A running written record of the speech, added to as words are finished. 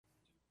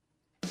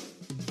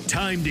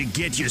Time to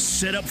get you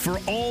set up for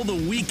all the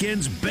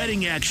weekend's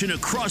betting action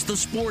across the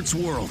sports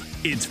world.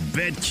 It's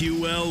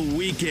BetQL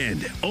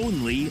Weekend,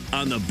 only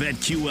on the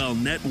BetQL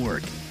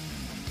Network.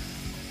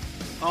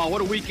 Oh,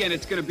 what a weekend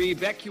it's going to be.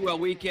 BetQL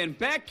Weekend,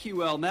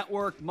 BetQL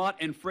Network, Mutt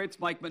and Fritz,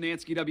 Mike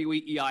Manansky,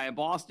 WEEI in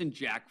Boston,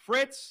 Jack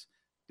Fritz,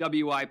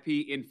 WIP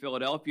in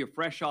Philadelphia,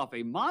 fresh off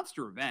a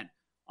monster event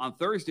on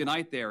Thursday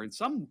night there in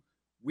some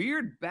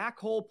weird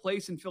backhole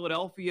place in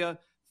Philadelphia.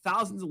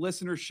 Thousands of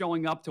listeners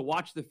showing up to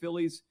watch the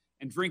Phillies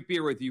and drink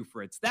beer with you,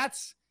 Fritz.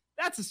 That's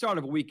the start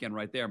of a weekend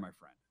right there, my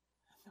friend.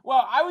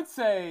 Well, I would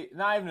say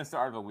not even the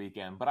start of a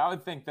weekend, but I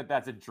would think that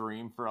that's a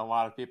dream for a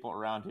lot of people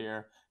around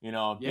here, being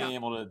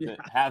able to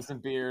have some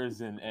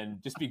beers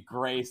and just be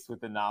graced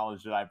with the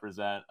knowledge that I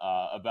present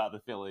about the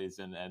Phillies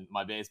and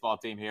my baseball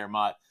team here,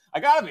 Mutt. I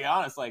got to be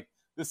honest,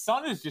 the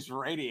sun is just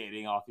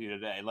radiating off you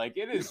today.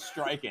 It is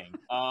striking.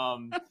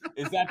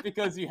 Is that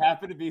because you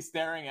happen to be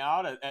staring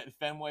out at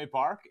Fenway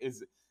Park?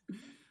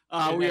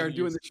 We are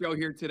doing the show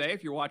here today.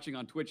 If you're watching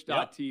on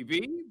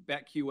twitch.tv,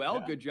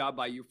 BetQL, Good job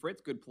by you,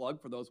 Fritz. Good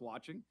plug for those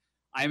watching.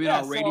 I am in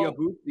our radio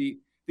booth, the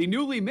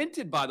newly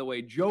minted, by the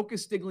way, Joe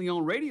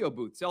Castiglione radio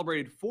booth.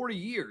 Celebrated 40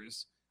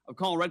 years of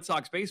calling Red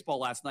Sox baseball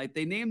last night.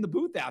 They named the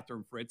booth after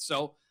him, Fritz.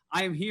 So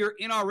I am here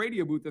in our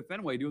radio booth at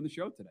Fenway doing the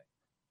show today.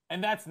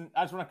 And I just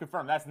want to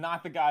confirm, that's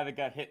not the guy that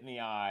got hit in the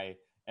eye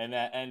and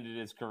that ended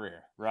his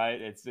career, right?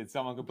 It's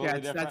someone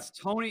completely different.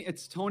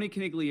 It's Tony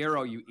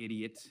Canigliaro, you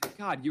idiot.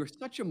 God, you're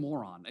such a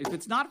moron. If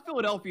it's not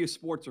Philadelphia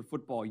sports or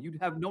football,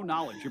 you'd have no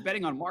knowledge. You're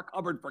betting on Mark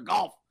Hubbard for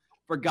golf,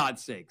 for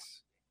God's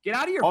sakes. Get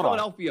out of your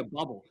Philadelphia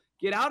bubble.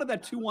 Get out of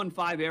that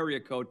 215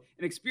 area code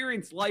and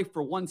experience life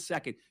for 1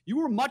 second. You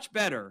were much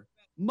better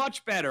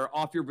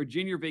off your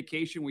Virginia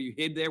vacation where you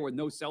hid there with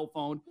no cell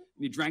phone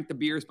and you drank the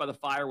beers by the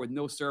fire with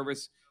no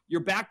service.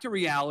 You're back to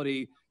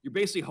reality. You're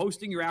basically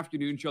hosting your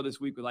afternoon show this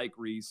week with Ike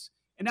Reese.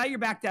 And now you're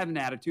back to having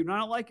an attitude, and I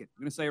don't like it.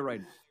 I'm going to say it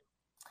right now.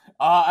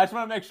 I just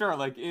want to make sure,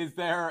 is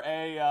there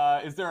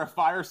a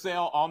fire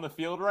sale on the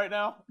field right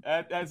now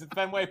at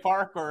Fenway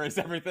Park, or is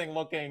everything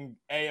looking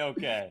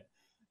A-okay?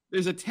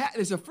 There's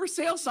a for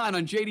sale sign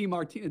on JD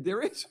Martinez.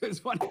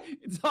 There's one.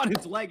 It's on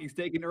its leg. He's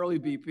taking early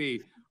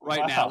BP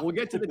right now. We'll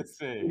get to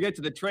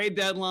the trade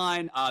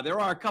deadline. There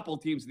are a couple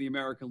of teams in the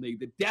American League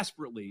that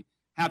desperately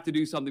have to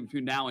do something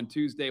between now and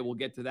Tuesday. We'll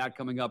get to that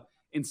coming up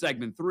in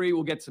segment 3.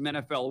 We'll get some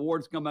NFL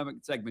awards coming up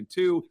in segment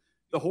 2.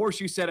 The horse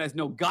you said has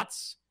no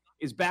guts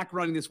is back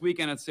running this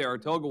weekend at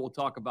Saratoga. We'll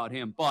talk about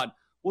him, but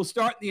we'll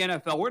start in the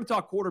NFL. We're going to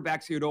talk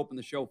quarterbacks here to open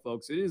the show,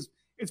 folks.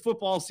 It's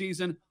football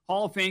season,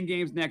 Hall of Fame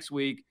games next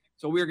week.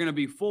 So we're going to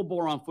be full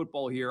bore on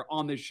football here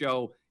on this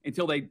show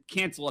until they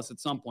cancel us at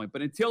some point.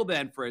 But until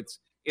then, Fritz,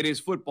 it is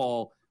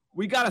football.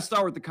 We got to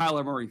start with the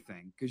Kyler Murray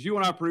thing because you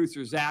and our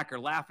producer, Zach, are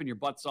laughing your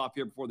butts off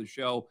here before the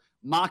show,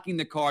 mocking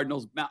the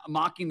Cardinals,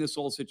 mocking this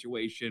whole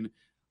situation.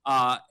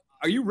 Are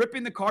you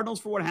ripping the Cardinals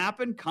for what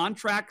happened?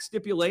 Contract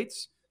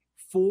stipulates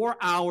 4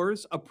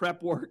 hours of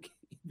prep work,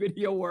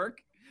 video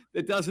work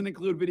that doesn't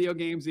include video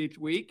games each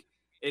week.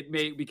 It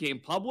became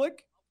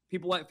public.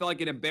 People felt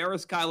like it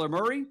embarrassed Kyler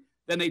Murray.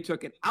 Then they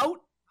took it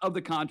out of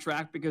the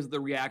contract because of the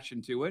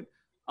reaction to it.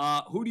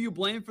 Who do you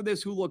blame for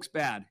this? Who looks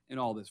bad in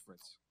all this,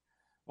 Fritz?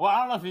 Well, I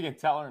don't know if you can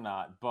tell or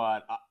not,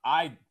 but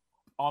I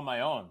on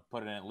my own,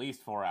 put in at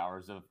least 4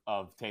 hours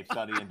of tape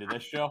study into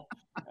this show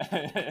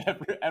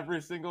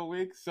every single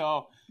week.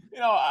 So,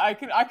 I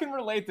can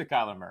relate to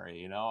Kyler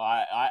Murray.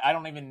 I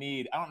don't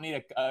need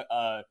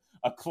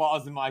a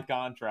clause in my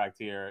contract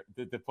here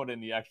to put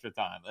in the extra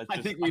time.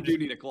 I think we do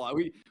need a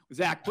clause.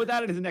 Zach, put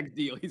that in his next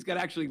deal. He's got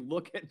to actually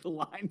look at the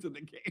lines of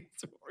the game.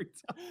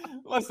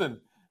 Listen,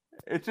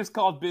 it's just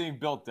called being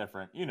built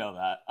different. You know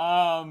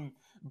that.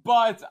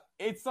 But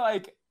it's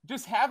like,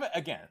 just have it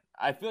again.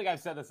 I feel like I've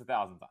said this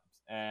 1,000 times,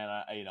 and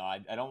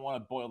I don't want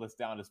to boil this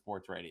down to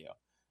sports radio,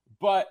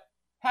 but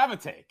have a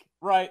take,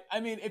 right? I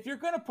mean, if you're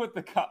going to put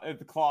the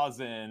clause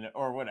in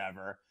or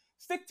whatever,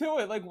 stick to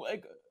it. Like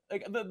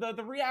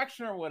the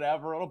reaction or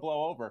whatever, it'll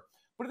blow over.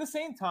 But at the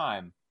same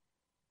time,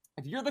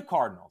 if you're the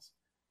Cardinals,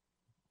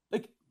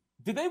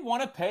 did they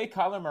want to pay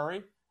Kyler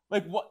Murray?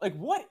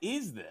 What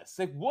is this?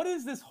 What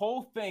is this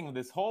whole thing,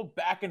 this whole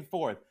back and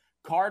forth?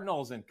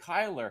 Cardinals and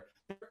Kyler,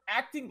 they're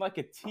acting like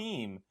a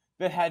team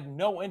that had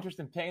no interest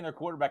in paying their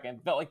quarterback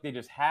and felt like they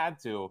just had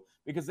to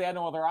because they had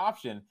no other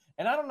option.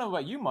 And I don't know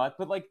about you, Mutt,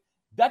 but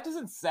that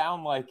doesn't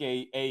sound like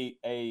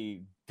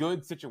a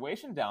good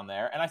situation down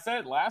there. And I said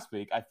it last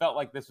week. I felt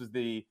like this was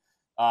he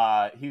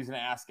was going to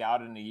ask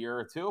out in a year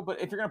or two.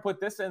 But if you're going to put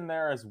this in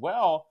there as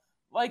well,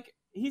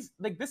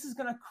 this is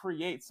going to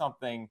create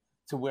something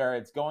to where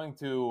it's going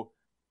to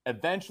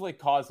eventually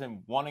cause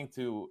him wanting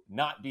to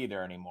not be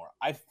there anymore.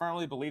 I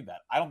firmly believe that.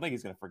 I don't think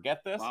he's going to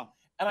forget this. Wow.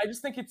 And I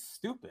just think it's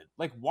stupid.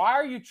 Why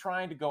are you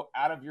trying to go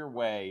out of your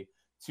way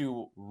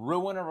to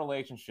ruin a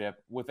relationship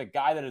with a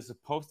guy that is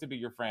supposed to be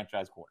your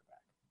franchise quarterback?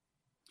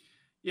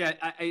 Yeah,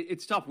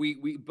 it's tough.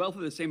 We both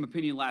had the same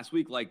opinion last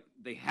week.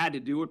 They had to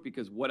do it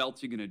because what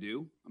else are you going to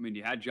do? I mean,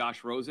 you had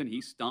Josh Rosen.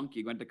 He stunk.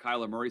 He went to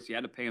Kyler Murray, so you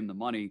had to pay him the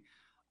money.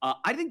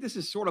 I think this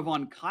is sort of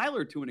on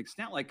Kyler to an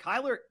extent. Like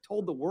Kyler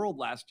told the world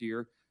last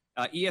year,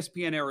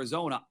 ESPN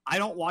Arizona, I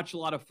don't watch a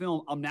lot of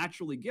film. I'm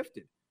naturally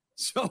gifted.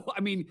 So,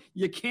 I mean,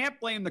 you can't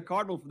blame the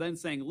Cardinals for then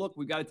saying, look,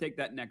 we got to take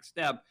that next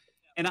step.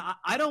 And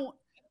I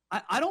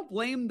don't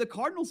blame the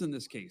Cardinals in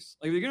this case.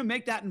 Like, they're going to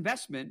make that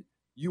investment.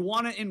 You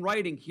want it in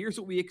writing. Here's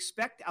what we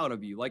expect out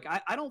of you. Like,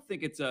 I don't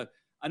think it's a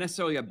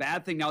necessarily a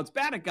bad thing. Now, it's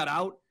bad it got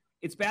out.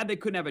 It's bad they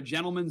couldn't have a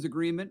gentleman's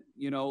agreement,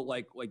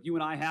 like you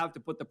and I have,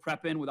 to put the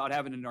prep in without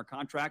having it in our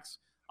contracts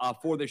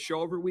for the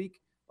show every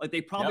week. Like,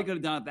 they probably could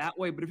have done it that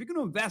way. But if you're going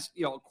to invest,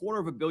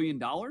 $250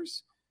 million,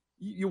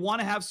 you want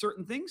to have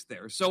certain things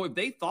there. So if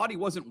they thought he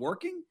wasn't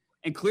working,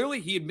 and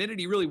clearly he admitted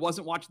he really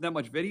wasn't watching that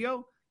much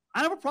video,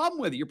 I don't have a problem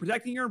with it. You're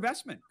protecting your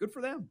investment. Good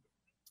for them.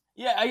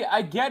 Yeah,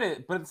 I get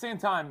it. But at the same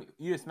time,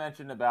 you just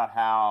mentioned about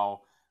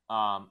how,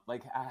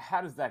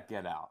 how does that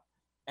get out?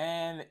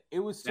 And it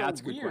was so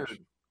weird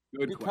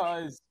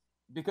because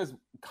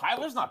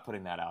Kyler's not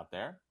putting that out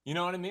there. You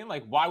know what I mean?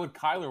 Like, why would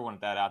Kyler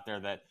want that out there,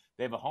 that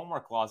they have a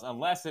homework clause,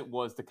 unless it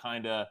was to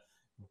kind of,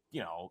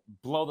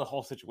 blow the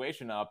whole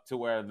situation up to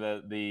where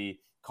the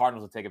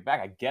Cardinals would take it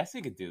back. I guess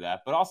he could do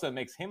that, but also it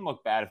makes him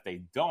look bad if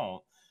they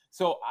don't.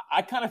 So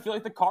I kind of feel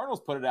like the Cardinals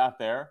put it out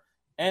there.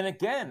 And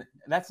again,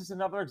 that's just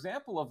another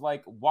example of,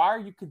 like, why are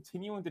you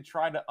continuing to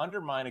try to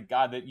undermine a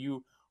guy that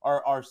you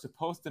are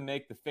supposed to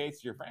make the face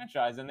of your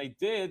franchise? And they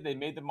did. They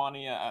made the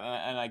money, and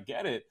I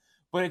get it.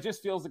 But it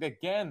just feels like,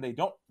 again, they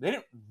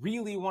didn't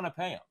really want to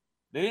pay him.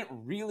 They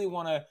didn't really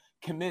want to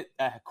commit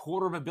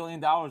 $250 million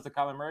to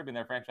Kyler Murray being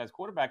their franchise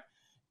quarterback.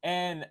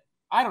 And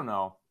I don't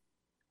know.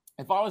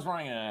 If I was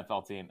running an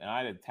NFL team and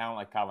I had a talent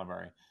like Kyler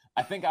Murray,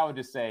 I think I would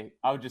just say,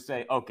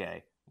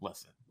 okay,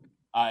 listen,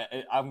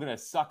 I'm gonna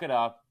suck it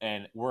up,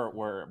 and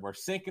we're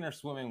sinking or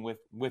swimming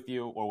with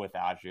you or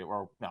without you,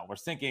 or no, we're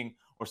sinking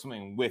or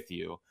swimming with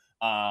you.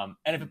 And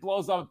if it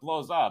blows up, it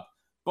blows up.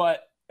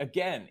 But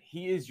again,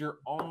 he is your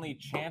only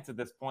chance at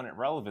this point at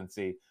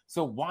relevancy.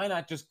 So why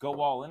not just go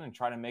all in and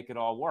try to make it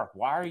all work?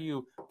 Why are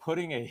you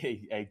putting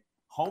a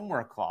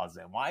homework clause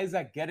in? Why is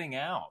that getting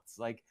out? It's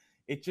like,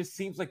 it just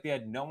seems like they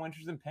had no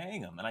interest in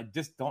paying him, and I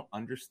just don't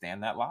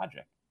understand that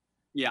logic.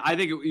 Yeah, I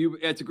think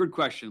it's a good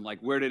question. Like,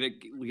 where did it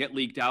get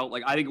leaked out?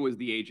 Like, I think it was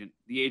the agent.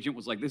 The agent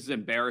was like, this is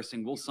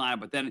embarrassing. We'll sign,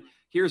 but then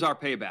here's our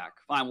payback.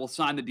 Fine, we'll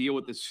sign the deal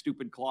with this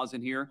stupid clause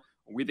in here.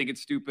 We think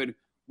it's stupid.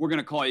 We're going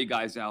to call you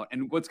guys out.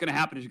 And what's going to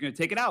happen is you're going to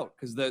take it out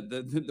because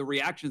the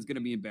reaction is going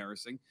to be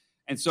embarrassing.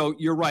 And so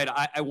you're right.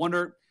 I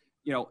wonder,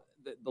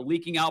 the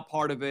leaking out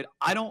part of it.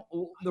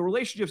 The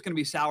relationship's going to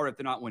be sour if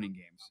they're not winning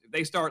games. If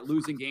they start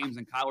losing games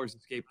and Kyler's the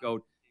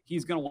scapegoat,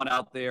 he's going to want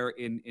out there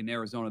in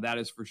Arizona. That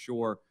is for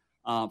sure.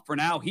 For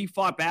now, he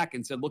fought back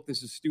and said, look,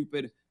 this is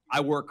stupid.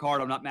 I work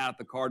hard. I'm not mad at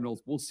the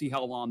Cardinals. We'll see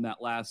how long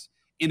that lasts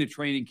in a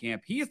training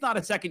camp. He is not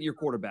a second-year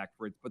quarterback,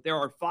 Fritz, but there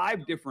are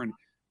 5 different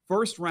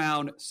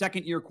first-round,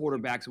 second-year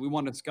quarterbacks that we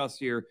want to discuss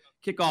here,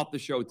 kick off the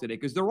show today,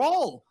 because they're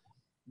all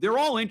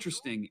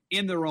interesting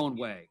in their own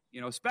way.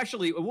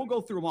 Especially, we'll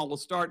go through them all. We'll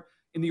start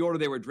in the order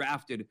they were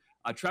drafted.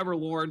 Trevor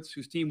Lawrence,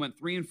 whose team went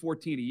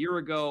 3-14 a year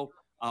ago,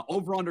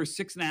 over under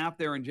 6.5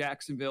 there in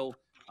Jacksonville.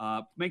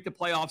 Make the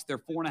playoffs, they're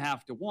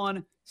 4.5 to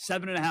 1,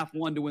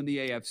 7.5 to win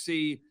the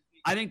AFC.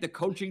 I think the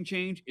coaching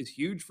change is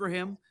huge for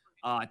him.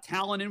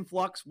 Talent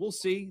influx, we'll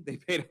see. They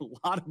paid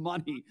a lot of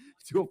money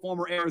to a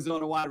former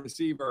Arizona wide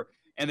receiver,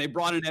 and they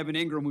brought in Evan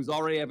Ingram, who's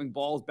already having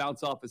balls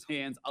bounce off his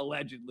hands,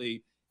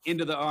 allegedly,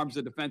 into the arms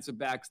of defensive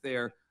backs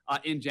there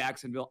in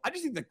Jacksonville. I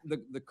just think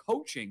the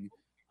coaching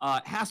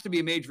has to be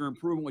a major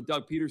improvement with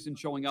Doug Peterson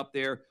showing up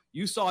there.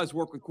 You saw his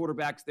work with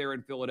quarterbacks there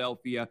in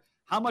Philadelphia.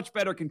 How much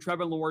better can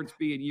Trevor Lawrence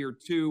be in year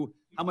 2?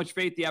 How much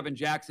faith do you have in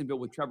Jacksonville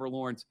with Trevor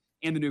Lawrence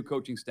and the new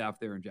coaching staff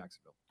there in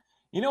Jacksonville?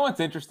 You know what's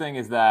interesting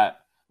is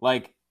that,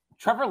 like,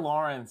 Trevor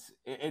Lawrence,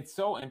 it's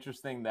so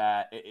interesting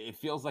that it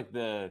feels like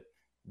the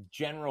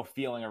general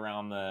feeling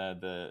around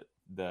the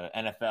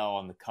NFL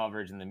and the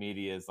coverage and the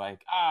media is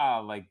like,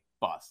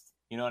 bust.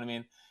 You know what I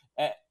mean?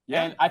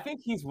 Yeah. And I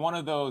think he's one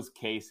of those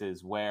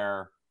cases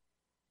where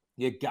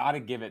you got to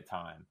give it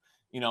time.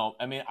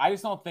 I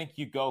just don't think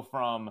you go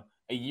from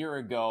a year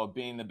ago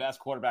being the best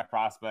quarterback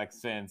prospect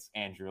since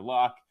Andrew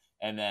Luck,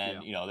 and then,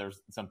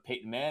 there's some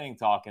Peyton Manning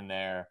talk in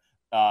there,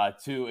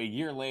 to a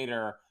year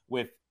later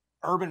with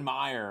Urban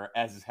Meyer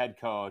as his head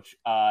coach,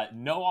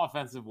 no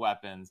offensive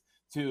weapons,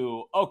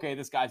 to, okay,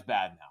 this guy's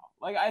bad now.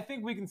 Like, I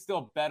think we can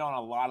still bet on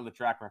a lot of the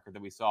track record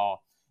that we saw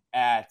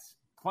at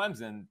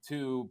Clemson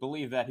to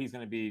believe that he's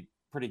going to be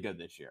pretty good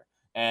this year.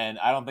 And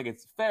I don't think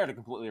it's fair to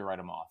completely write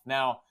him off.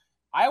 Now,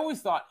 I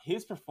always thought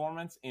his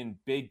performance in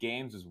big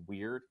games was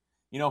weird.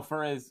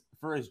 For as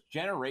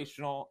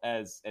generational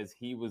as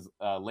he was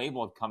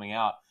labeled coming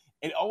out,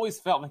 it always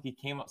felt like he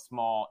came up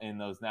small in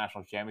those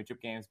national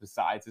championship games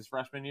besides his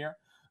freshman year.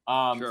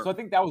 Sure. So I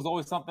think that was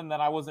always something that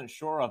I wasn't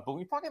sure of. But when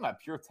you're talking about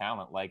pure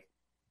talent, like,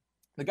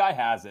 the guy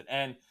has it.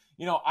 And,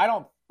 I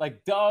don't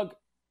like Doug.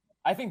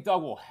 I think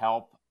Doug will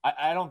help.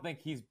 I don't think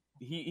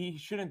he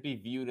shouldn't be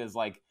viewed as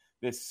like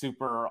this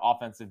super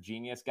offensive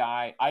genius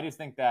guy. I just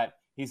think that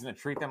he's going to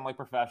treat them like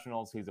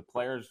professionals. He's a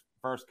player's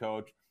first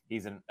coach.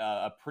 He's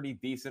a pretty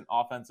decent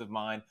offensive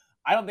mind.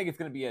 I don't think it's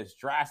going to be as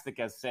drastic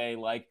as, say,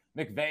 like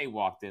McVay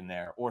walked in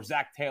there or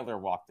Zach Taylor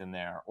walked in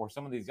there or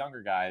some of these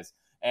younger guys,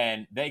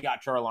 and they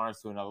got Trevor Lawrence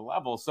to another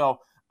level. So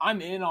I'm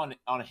in on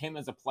him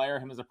as a player,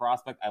 him as a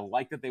prospect. I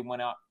like that they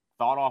went out,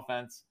 thought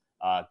offense,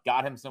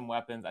 got him some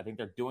weapons. I think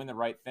they're doing the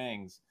right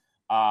things.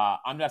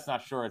 I'm just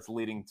not sure it's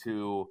leading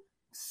to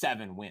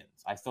 7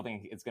 wins. I still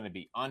think it's going to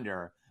be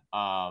under.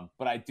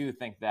 But I do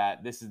think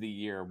that this is the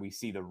year we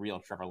see the real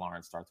Trevor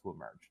Lawrence start to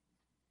emerge.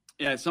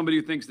 Yeah, somebody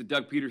who thinks that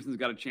Doug Peterson's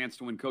got a chance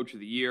to win Coach of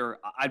the Year,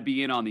 I'd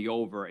be in on the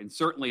over. And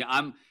certainly,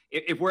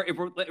 if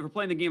we're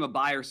playing the game of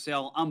buy or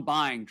sell, I'm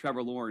buying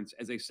Trevor Lawrence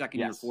as a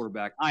second-year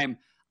quarterback. I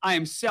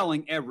am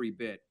selling every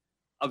bit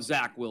of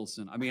Zach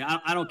Wilson. I mean,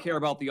 I don't care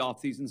about the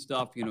offseason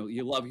stuff. You know,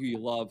 you love who you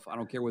love. I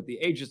don't care what the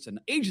age is.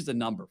 Age is a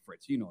number,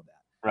 Fritz. You know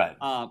that. Right.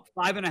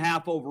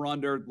 5.5 over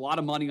under. A lot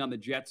of money on the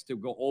Jets to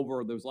go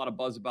over. There's a lot of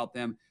buzz about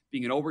them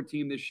being an over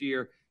team this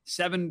year.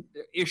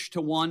 7-ish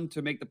to 1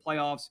 to make the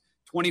playoffs.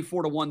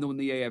 24 to 1 to win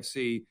the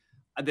AFC.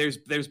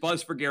 There's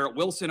buzz for Garrett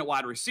Wilson at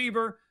wide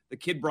receiver. The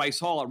kid Bryce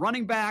Hall at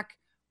running back.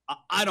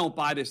 I don't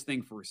buy this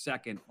thing for a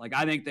second. Like,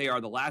 I think they are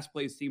the last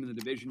place team in the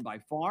division by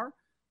far.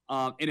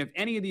 And if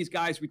any of these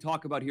guys we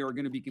talk about here are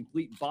going to be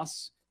complete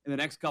busts in the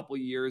next couple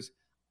of years,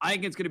 I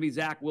think it's going to be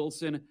Zach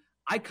Wilson.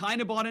 I kind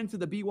of bought into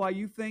the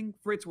BYU thing,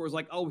 Fritz, where it's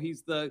like, oh,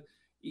 he's got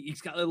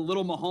a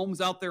little Mahomes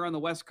out there on the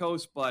West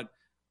Coast, but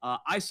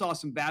I saw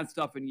some bad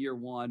stuff in year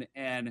one,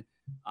 and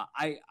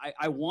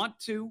I want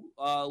to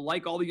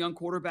like all the young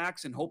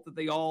quarterbacks and hope that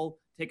they all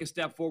take a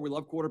step forward. We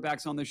love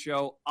quarterbacks on the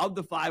show. Of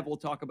the 5 we'll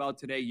talk about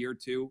today, year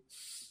 2,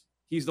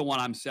 he's the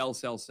one I'm sell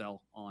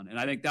on, and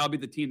I think that'll be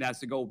the team that has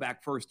to go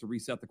back first to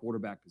reset the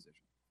quarterback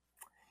position.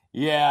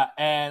 Yeah,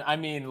 and I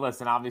mean,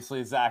 listen,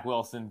 obviously Zach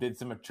Wilson did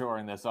some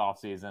maturing this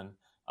offseason.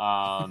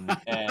 And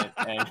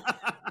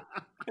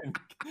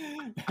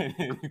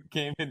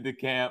came into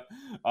camp,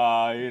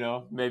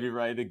 maybe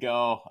ready to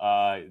go,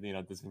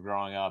 did some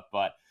growing up,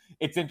 but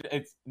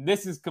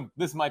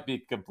this might be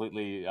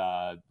completely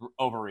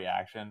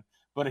overreaction,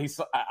 but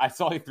I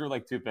saw he threw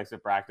like 2 picks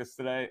at practice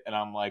today, and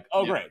I'm like,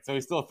 oh, great. So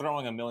he's still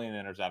throwing a million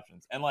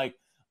interceptions. And like,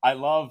 I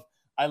love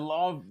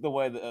the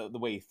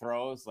way he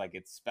throws. Like,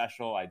 it's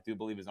special. I do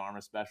believe his arm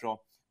is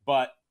special,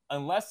 but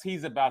unless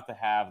he's about to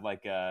have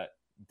like a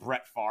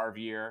Brett Favre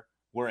year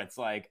where it's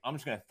like, I'm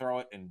just going to throw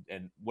it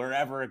and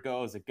wherever it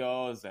goes,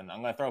 and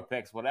I'm going to throw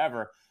picks,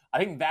 whatever. I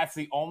think that's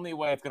the only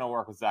way it's going to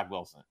work with Zach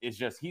Wilson. It's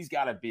just, he's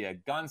got to be a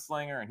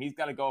gunslinger and he's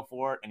got to go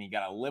for it, and you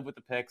got to live with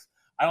the picks.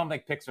 I don't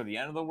think picks are the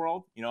end of the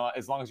world. You know,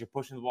 as long as you're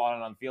pushing the ball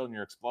out on the field and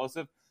you're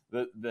explosive.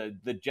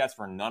 The Jets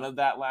were none of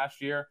that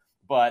last year,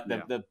 but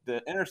the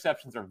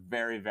interceptions are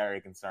very,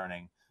 very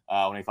concerning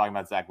when you're talking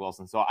about Zach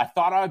Wilson. So I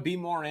thought I would be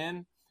more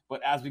in,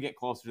 but as we get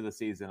closer to the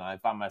season, I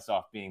find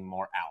myself being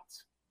more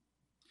out.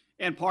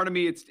 And part of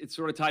me, it's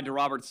sort of tied to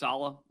Robert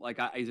Saleh. Like,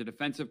 he's a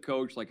defensive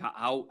coach. Like,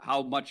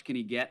 how much can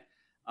he get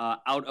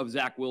out of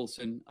Zach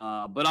Wilson?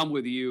 But I'm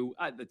with you.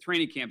 The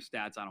training camp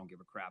stats, I don't give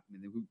a crap. I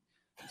mean,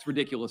 it's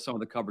ridiculous, some of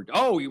the coverage.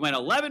 Oh, he went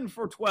 11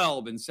 for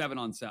 12 and 7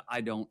 on 7.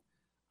 I don't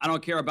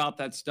care about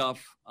that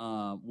stuff.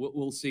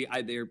 We'll see.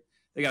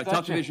 They got a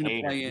tough division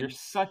to play in. You're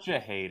such a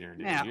hater,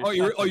 dude. Yeah.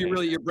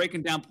 You're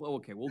breaking down.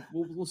 Okay,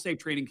 we'll save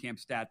training camp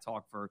stat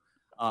talk for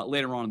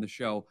later on in the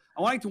show.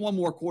 I want to get to one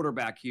more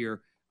quarterback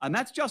here, and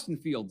that's Justin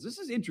Fields. This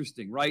is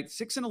interesting, right?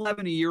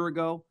 6-11 a year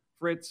ago,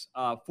 Fritz.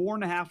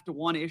 4.5 to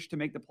 1-ish to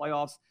make the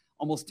playoffs.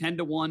 Almost 10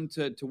 to 1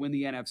 to win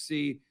the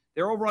NFC.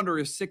 Their over under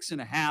is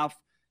 6.5.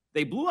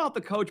 They blew out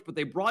the coach, but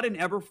they brought in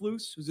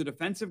Eberflus, who's a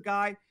defensive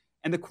guy,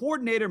 and the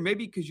coordinator.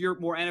 Maybe because you're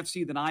more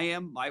NFC than I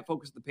am. I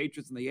focus on the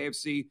Patriots and the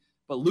AFC.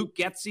 But Luke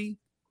Getsy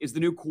is the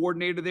new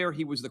coordinator there.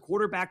 He was the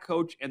quarterback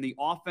coach and the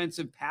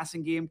offensive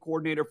passing game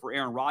coordinator for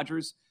Aaron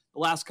Rodgers the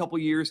last couple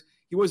of years.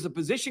 He was the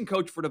position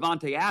coach for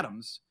Devontae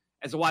Adams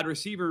as a wide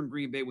receiver in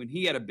Green Bay when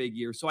he had a big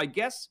year. So I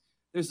guess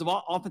there's some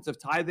offensive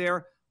tie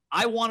there.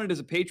 I wanted, as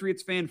a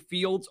Patriots fan,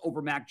 Fields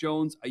over Mac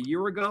Jones a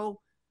year ago.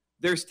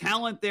 There's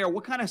talent there.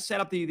 What kind of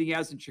setup do you think he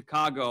has in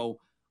Chicago?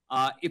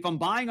 If I'm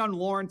buying on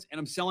Lawrence and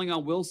I'm selling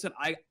on Wilson,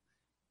 I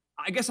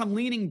guess I'm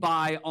leaning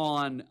buy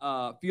on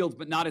Fields,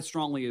 but not as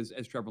strongly as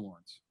Trevor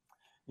Lawrence.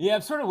 Yeah,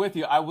 I'm sort of with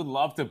you. I would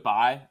love to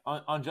buy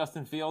on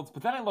Justin Fields,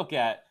 but then I look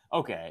at,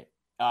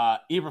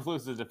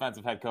 Eberflus is a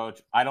defensive head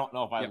coach. I don't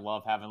know if I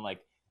love having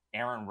like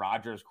Aaron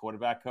Rodgers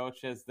quarterback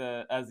coach as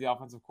the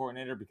offensive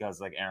coordinator,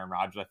 because like Aaron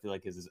Rodgers, I feel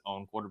like is his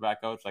own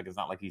quarterback coach. Like, it's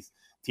not like he's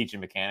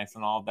teaching mechanics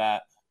and all of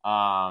that.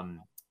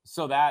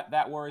 So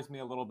that worries me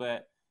a little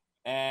bit.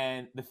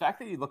 And the fact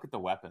that you look at the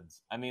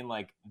weapons, I mean,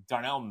 like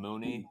Darnell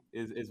Mooney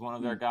is one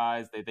of their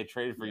guys. They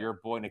traded for your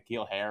boy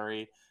N'Keal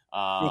Harry.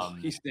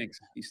 He stinks.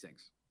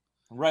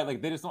 Right,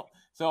 like they just don't.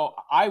 So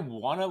I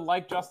want to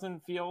like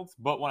Justin Fields,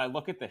 but when I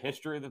look at the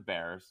history of the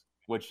Bears,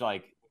 which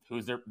like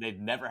they've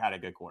never had a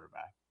good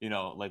quarterback,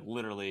 like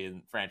literally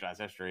in franchise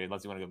history,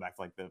 unless you want to go back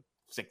to like the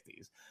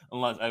 60s.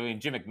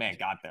 Jim McMahon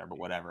got there, but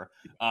whatever.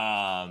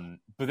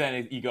 But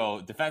then you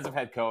go defensive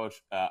head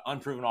coach,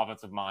 unproven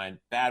offensive mind,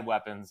 bad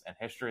weapons, and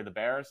history of the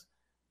Bears.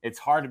 it's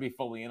hard to be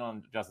fully in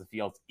on Justin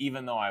Fields,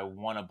 even though I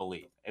want to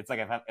believe. It's like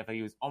if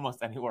he was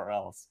almost anywhere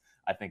else,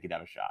 I think he'd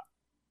have a shot.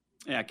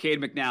 Yeah, Cade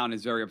McNown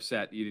is very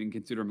upset you didn't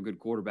consider him a good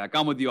quarterback.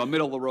 I'm with you. I'm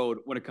middle of the road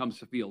when it comes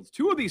to Fields.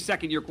 Two of these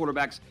second-year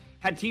quarterbacks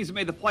had teams that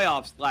made the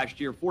playoffs last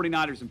year,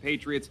 49ers and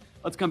Patriots.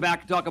 Let's come back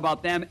and talk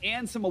about them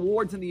and some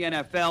awards in the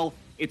NFL.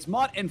 It's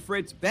Mutt and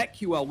Fritz,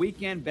 BetQL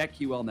Weekend,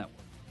 BetQL Network.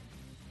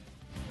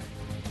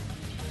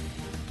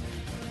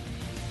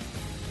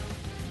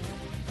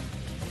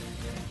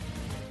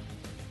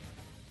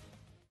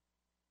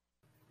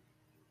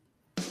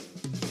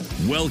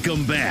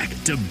 Welcome back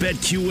to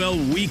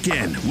BetQL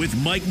Weekend with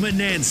Mike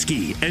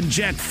Manansky and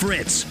Jack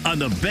Fritz on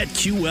the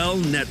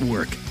BetQL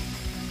Network.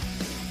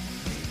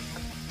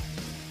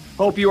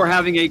 Hope you are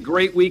having a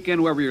great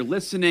weekend wherever you're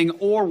listening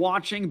or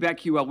watching.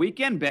 BetQL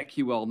Weekend,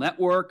 BetQL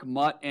Network,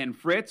 Mutt and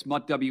Fritz,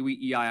 Mutt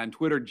WEEI on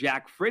Twitter,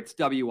 Jack Fritz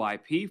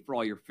WIP for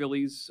all your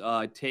Phillies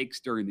takes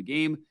during the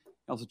game.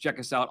 Also check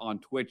us out on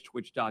Twitch,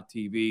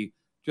 twitch.tv.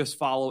 Just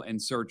follow and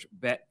search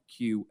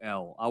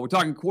BetQL. We're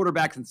talking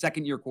quarterbacks and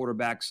second-year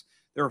quarterbacks.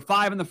 There are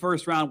 5 in the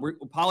first round. We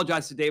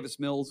apologize to Davis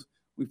Mills.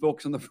 We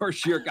focus on the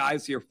first-year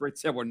guys here.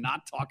 Fritz said we're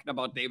not talking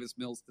about Davis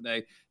Mills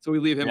today, so we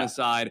leave him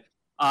aside.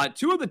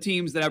 2 of the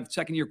teams that have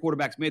second-year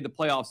quarterbacks made the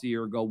playoffs a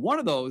year ago. One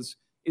of those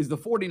is the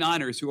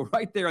 49ers, who are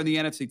right there in the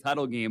NFC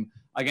title game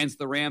against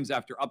the Rams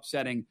after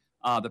upsetting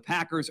the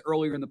Packers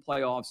earlier in the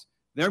playoffs.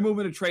 They're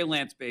moving to Trey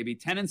Lance, baby.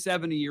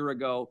 10-7 a year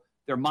ago.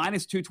 They're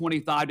minus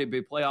 225 to be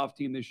a playoff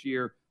team this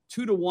year.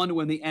 2-1 to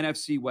win the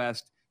NFC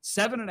West.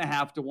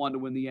 7.5 to 1 to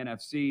win the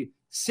NFC.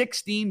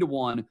 16 to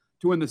 1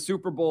 to win the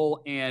Super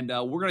Bowl. And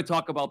we're going to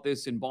talk about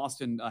this in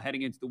Boston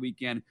heading into the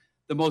weekend.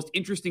 The most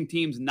interesting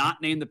teams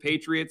not named the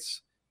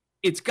Patriots.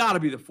 It's got to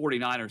be the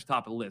 49ers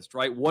top of the list,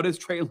 right? What does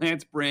Trey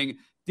Lance bring?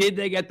 Did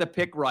they get the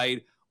pick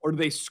right? Or did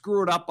they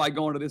screw it up by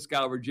going to this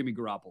guy over Jimmy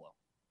Garoppolo?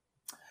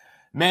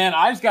 Man,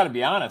 I just got to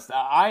be honest.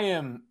 I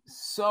am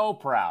so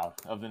proud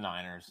of the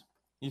Niners.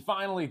 You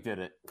finally did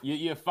it.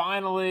 You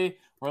finally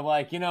were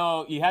like, you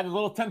had a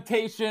little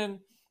temptation.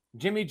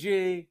 Jimmy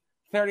G,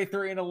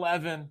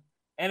 33-11,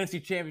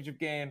 NFC Championship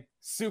game,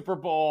 Super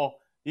Bowl.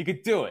 You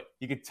could do it.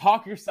 You could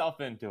talk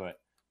yourself into it.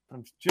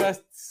 I'm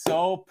just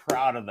so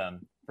proud of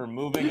them for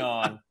moving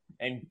on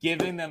and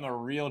giving them a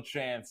real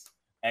chance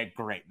at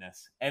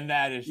greatness. And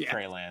that is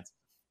Trey Lance.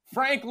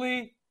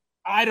 Frankly,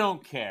 I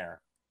don't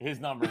care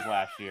his numbers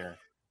last year.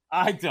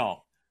 I don't.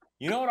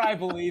 You know what I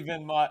believe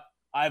in, Mutt?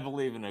 I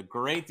believe in a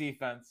great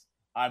defense.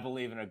 I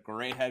believe in a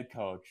great head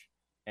coach.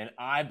 And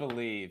I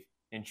believe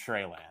in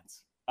Trey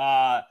Lance.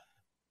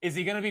 Is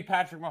he going to be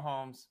Patrick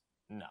Mahomes?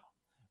 No.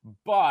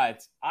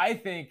 But I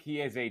think he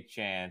has a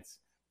chance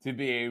to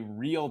be a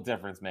real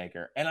difference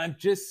maker. And I'm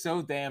just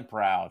so damn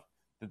proud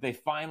that they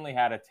finally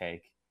had a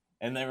take.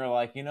 And they were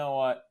like, you know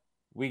what?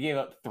 We gave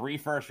up 3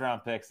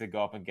 first-round picks to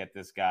go up and get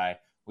this guy.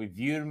 We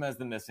viewed him as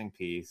the missing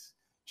piece.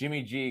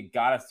 Jimmy G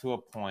got us to a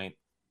point,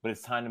 but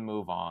it's time to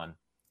move on.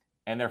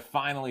 And they're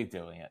finally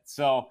doing it.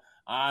 So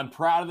I'm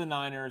proud of the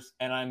Niners,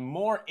 and I'm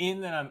more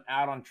in than I'm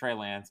out on Trey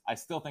Lance. I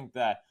still think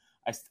that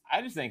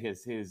I just think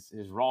his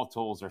raw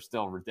tools are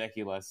still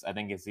ridiculous. I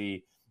think as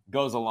he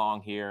goes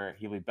along here,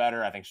 he'll be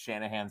better. I think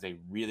Shanahan's a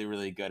really,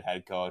 really good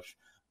head coach.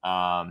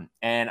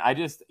 And I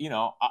just,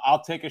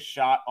 I'll take a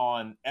shot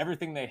on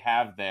everything they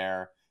have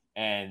there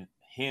and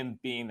him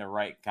being the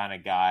right kind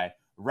of guy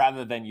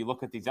rather than you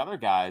look at these other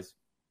guys.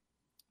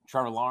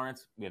 Trevor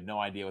Lawrence, we have no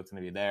idea what's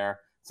going to be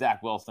there.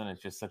 Zach Wilson,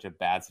 it's just such a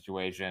bad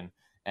situation.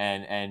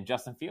 And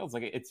Justin Fields,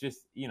 like it's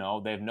just, they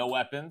have no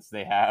weapons.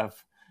 They have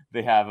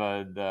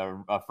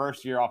a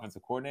first-year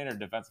offensive coordinator,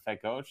 defensive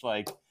head coach.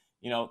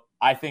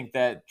 I think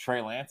that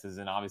Trey Lance is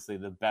in obviously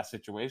the best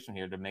situation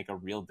here to make a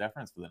real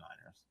difference for the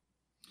Niners.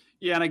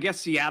 Yeah, and I guess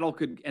Seattle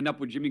could end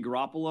up with Jimmy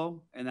Garoppolo,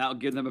 and that'll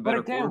give them a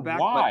better quarterback.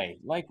 Why?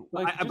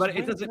 But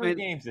it doesn't win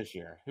games this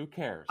year. Who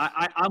cares?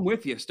 I'm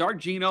with you. Start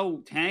Geno,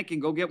 tank,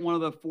 and go get one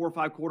of the 4 or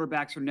 5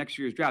 quarterbacks for next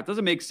year's draft.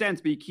 Doesn't make sense,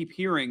 but you keep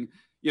hearing,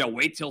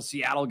 wait till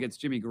Seattle gets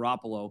Jimmy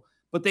Garoppolo.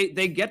 But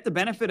they get the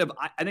benefit of,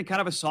 I think,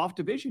 kind of a soft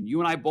division.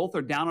 You and I both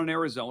are down on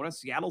Arizona.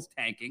 Seattle's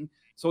tanking.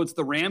 So it's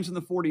the Rams and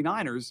the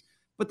 49ers.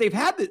 But they've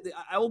had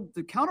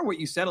to counter what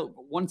you said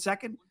 1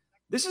 second.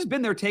 This has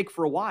been their take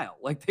for a while.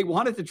 Like, they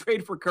wanted to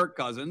trade for Kirk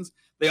Cousins.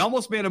 They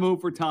almost made a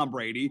move for Tom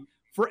Brady.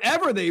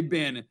 Forever they've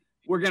been,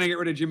 we're going to get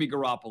rid of Jimmy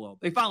Garoppolo.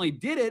 They finally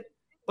did it,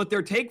 but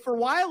their take for a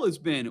while has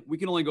been, we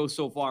can only go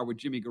so far with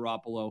Jimmy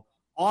Garoppolo.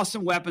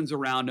 Awesome weapons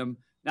around him.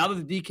 Now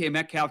that the DK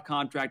Metcalf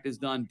contract is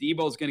done,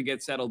 Debo's going to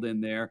get settled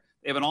in there.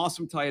 They have an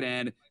awesome tight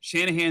end.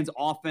 Shanahan's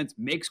offense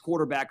makes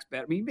quarterbacks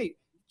better. I mean,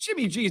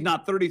 Jimmy G is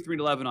not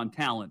 33-11 on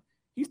talent.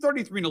 He's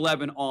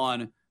 33-11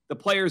 on the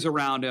players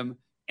around him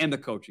and the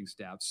coaching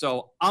staff.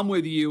 So I'm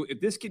with you. If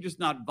this kid just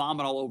not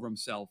vomit all over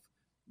himself,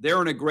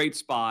 they're in a great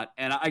spot.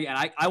 And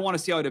I want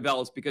to see how it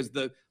develops because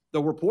the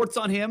reports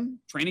on him,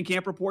 training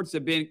camp reports,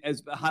 have been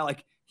as high,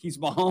 like he's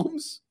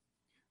Mahomes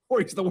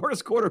or he's the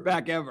worst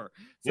quarterback ever.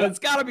 So It's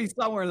got to be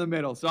somewhere in the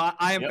middle. So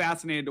I am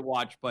fascinated to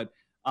watch, but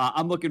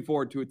I'm looking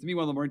forward to it. To me,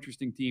 one of the more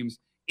interesting teams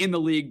in the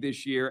league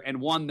this year and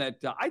one that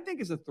I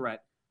think is a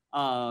threat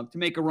to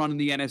make a run in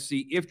the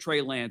NFC if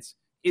Trey Lance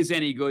is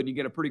any good. You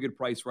get a pretty good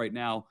price right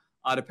now,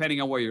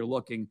 depending on where you're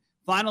looking.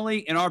 Finally,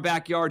 in our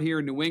backyard here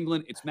in New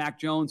England, it's Mac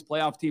Jones,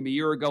 playoff team a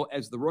year ago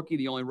as the rookie,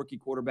 the only rookie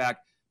quarterback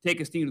take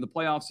his team to the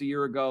playoffs a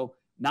year ago.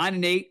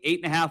 9-8,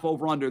 8.5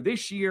 over under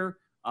this year,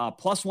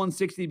 plus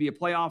 160 to be a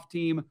playoff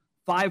team,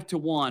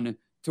 5-1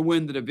 to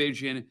win the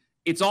division.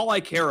 It's all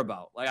I care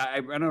about. Like I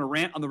ran on a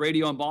rant on the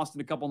radio in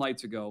Boston a couple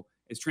nights ago.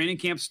 As training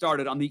camp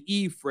started on the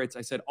eve, Fritz,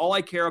 I said, all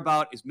I care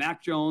about is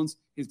Mac Jones,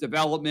 his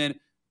development,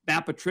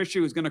 Matt Patricia,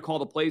 who's going to call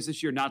the plays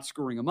this year, not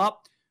screwing him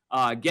up.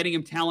 Getting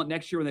him talent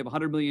next year when they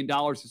have $100 million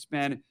to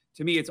spend.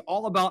 To me, it's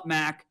all about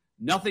Mac.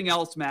 Nothing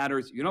else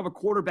matters. You don't have a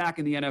quarterback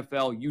in the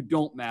NFL. You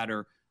don't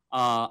matter.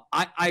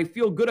 I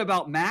feel good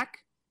about Mac.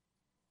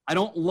 I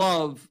don't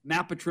love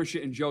Matt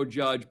Patricia and Joe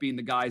Judge being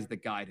the guys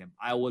that guide him.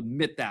 I will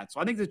admit that. So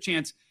I think there's a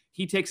chance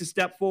he takes a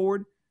step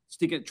forward.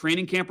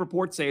 Training camp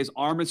reports say his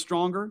arm is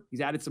stronger.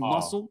 He's added some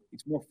muscle.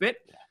 He's more fit.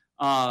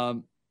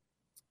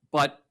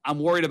 But I'm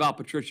worried about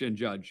Patricia and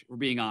Judge, we're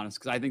being honest,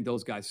 because I think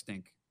those guys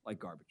stink like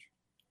garbage.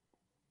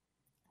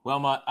 Well,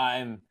 Mutt,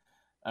 I'm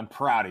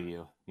proud of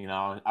you. You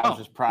know, I was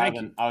just proud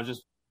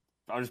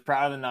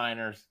of the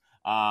Niners.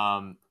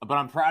 But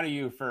I'm proud of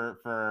you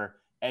for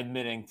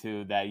admitting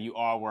to that you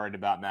are worried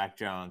about Mac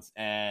Jones,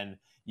 and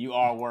you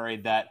are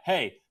worried that,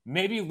 hey,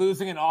 maybe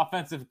losing an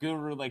offensive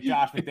guru like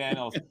Josh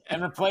McDaniels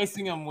and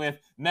replacing him with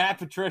Matt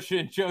Patricia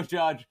and Joe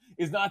Judge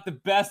is not the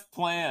best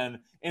plan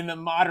in the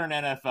modern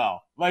NFL.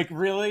 Like,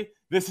 really?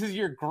 This is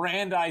your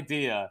grand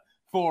idea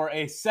for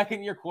a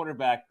second-year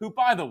quarterback who,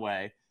 by the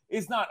way,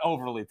 is not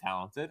overly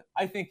talented.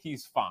 I think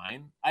he's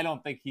fine. I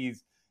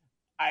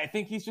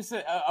think he's just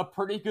a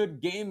pretty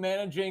good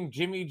game-managing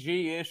Jimmy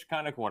G-ish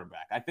kind of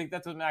quarterback. I think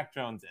that's what Mac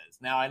Jones is.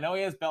 Now, I know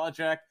he has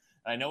Belichick.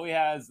 I know he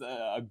has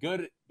a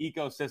good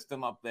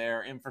ecosystem up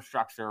there,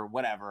 infrastructure,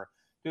 whatever,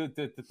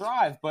 to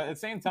thrive. But at the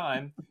same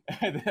time,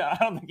 I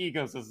don't think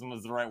ecosystem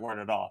is the right word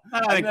at all.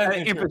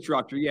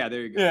 Infrastructure. Yeah,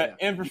 there you go. Yeah,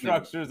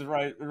 infrastructure is the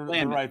right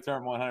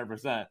term,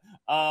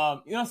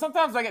 100%.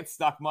 Sometimes I get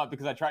stuck, Mutt,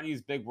 because I try to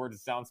use big words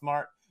to sound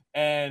smart.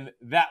 And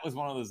that was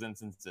one of those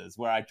instances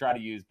where I try to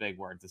use big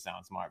words to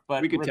sound smart.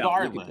 But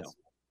regardless,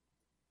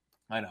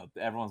 I know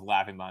everyone's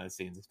laughing behind the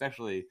scenes,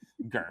 especially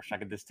Gersh. I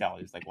could just tell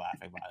he's like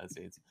laughing behind the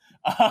scenes.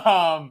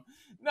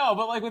 No,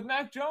 but like with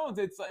Mac Jones,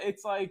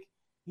 it's like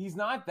he's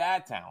not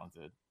that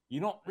talented.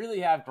 You don't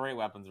really have great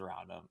weapons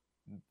around him.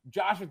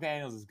 Josh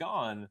McDaniels is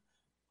gone.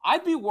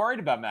 I'd be worried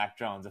about Mac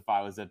Jones if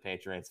I was a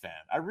Patriots fan.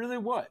 I really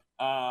would.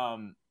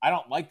 I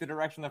don't like the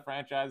direction the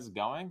franchise is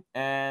going,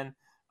 and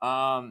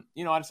I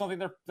just don't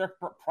think they're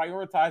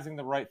prioritizing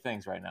the right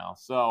things right now.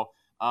 So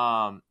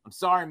I'm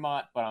sorry,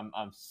 Mutt, but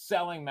I'm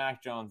selling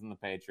Mac Jones and the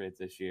Patriots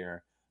this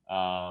year.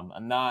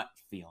 I'm not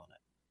feeling it.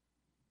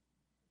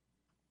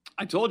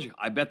 I told you.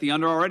 I bet the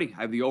under already.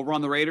 I have the over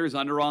on the Raiders,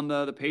 under on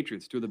the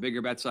Patriots, two of the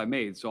bigger bets I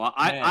made. So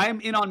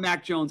I'm in on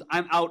Mac Jones.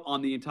 I'm out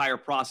on the entire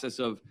process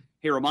of,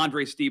 hey,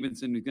 Ramondre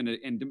Stevenson is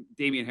and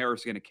Damian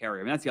Harris are going to carry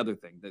him. And that's the other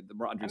thing, the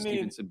Ramondre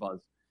Stevenson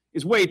buzz.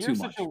 Is way too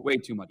much. Way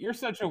too much. You're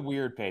such a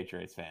weird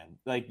Patriots fan.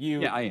 Like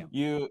you, yeah, I am.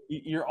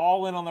 You're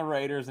all in on the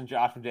Raiders, and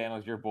Josh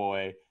McDaniels, your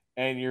boy,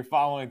 and you're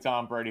following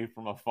Tom Brady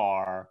from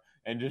afar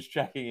and just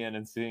checking in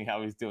and seeing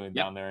how he's doing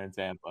down there in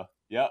Tampa.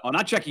 Yep. Oh,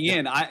 not checking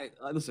in. I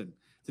listen.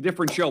 It's a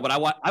different show, but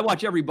I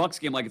watch every Bucs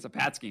game like it's a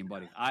Pats game,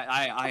 buddy.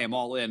 I am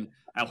all in.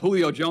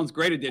 Julio Jones,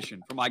 great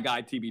addition for my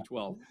guy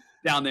TB12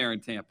 down there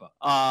in Tampa.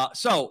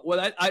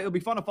 It'll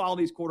be fun to follow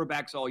these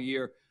quarterbacks all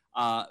year.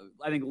 I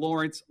think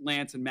Lawrence,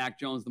 Lance, and Mac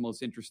Jones the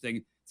most interesting.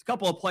 It's a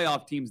couple of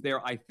playoff teams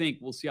there. I think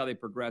we'll see how they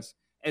progress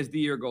as the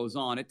year goes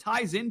on. It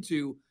ties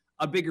into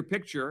a bigger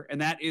picture, and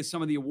that is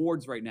some of the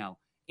awards right now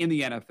in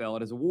the NFL.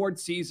 It is award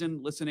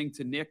season. Listening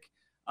to Nick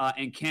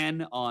and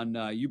Ken on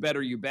You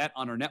Better You Bet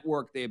on our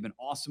network. They have been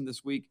awesome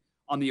this week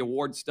on the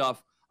award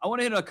stuff. I want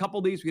to hit a couple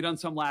of these. We've done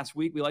some last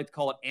week. We like to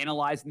call it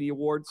Analyzing the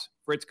Awards,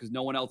 Fritz, because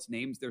no one else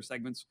names their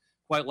segments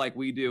quite like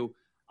we do.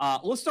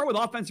 Let's start with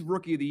Offensive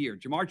Rookie of the Year.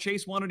 Jamar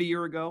Chase won it a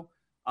year ago.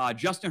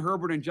 Justin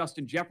Herbert and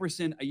Justin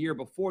Jefferson a year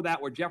before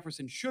that, where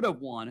Jefferson should have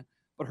won,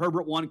 but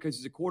Herbert won because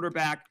he's a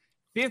quarterback.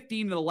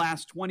 15 of the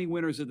last 20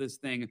 winners of this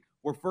thing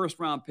were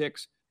first-round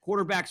picks.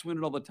 Quarterbacks win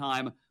it all the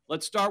time.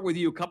 Let's start with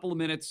you. A couple of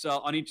minutes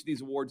on each of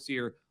these awards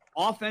here.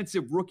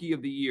 Offensive Rookie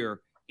of the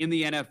Year in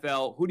the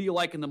NFL. Who do you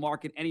like in the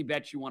market? Any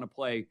bets you want to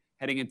play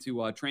heading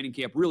into training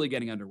camp really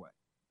getting underway?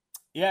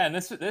 Yeah, and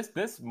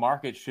this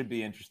market should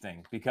be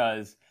interesting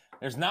because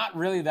there's not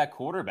really that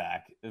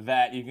quarterback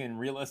that you can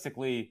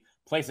realistically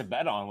place a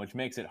bet on, which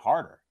makes it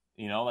harder.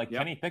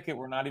 Kenny Pickett,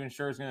 we're not even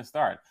sure is going to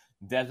start.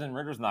 Desmond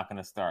Ridder's not going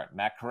to start.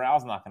 Matt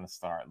Corral's not going to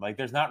start. Like,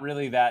 there's not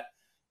really that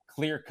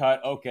clear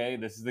cut, okay,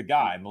 this is the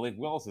guy. Malik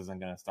Willis isn't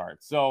going to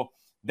start. So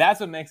that's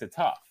what makes it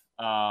tough.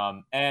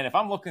 And if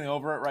I'm looking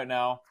over it right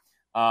now,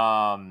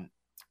 a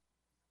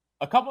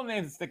couple of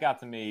names that stick out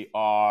to me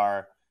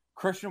are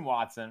Christian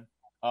Watson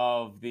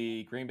of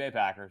the Green Bay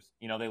Packers.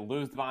 They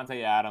lose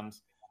Devontae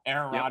Adams.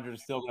 Aaron Rodgers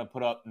is still going to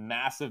put up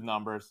massive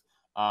numbers.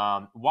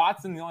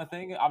 Watson, the only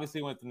thing,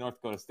 obviously went to North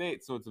Dakota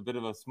State, so it's a bit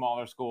of a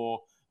smaller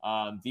school.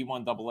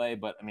 D1 AA,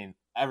 but I mean,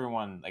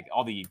 everyone, like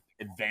all the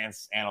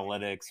advanced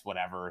analytics,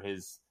 whatever,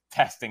 his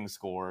testing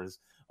scores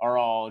are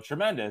all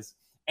tremendous.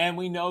 And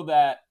we know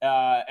that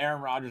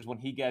Aaron Rodgers, when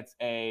he gets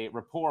a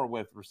rapport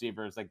with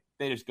receivers, like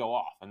they just go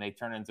off and they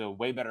turn into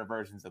way better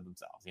versions of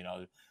themselves,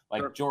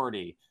 like sure.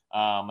 Jordy.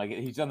 Like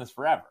he's done this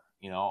forever,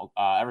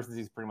 ever since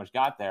he's pretty much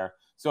got there.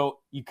 So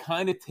you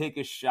kind of take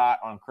a shot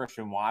on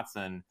Christian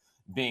Watson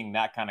being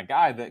that kind of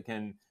guy that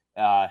can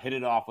hit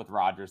it off with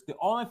Rodgers. The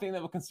only thing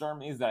that would concern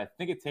me is that I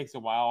think it takes a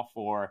while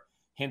for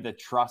him to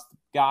trust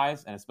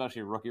guys, and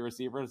especially rookie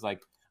receivers. Like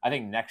I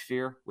think next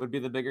year would be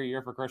the bigger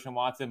year for Christian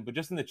Watson, but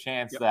just in the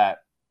chance that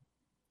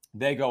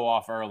they go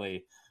off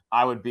early,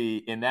 I would be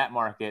in that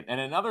market.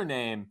 And another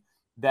name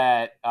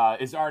that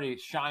is already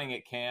shining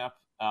at camp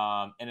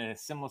and in a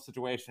similar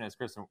situation as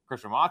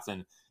Christian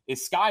Watson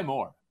is Sky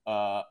Moore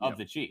of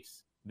the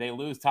Chiefs. They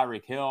lose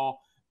Tyreek Hill.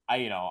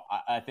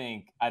 I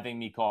think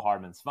Mecole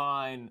Hardman's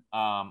fine.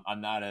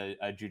 I'm not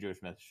a Juju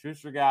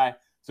Smith-Schuster guy.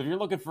 So if you're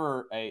looking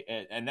for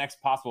a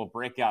next possible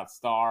breakout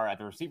star at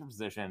the receiver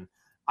position,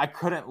 I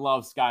couldn't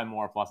love Sky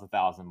Moore plus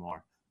 1,000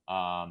 more.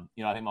 I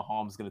think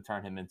Mahomes is going to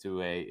turn him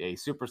into a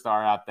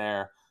superstar out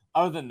there.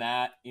 Other than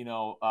that,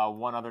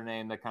 one other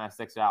name that kind of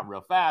sticks out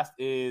real fast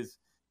is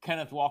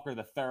Kenneth Walker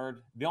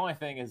III. The only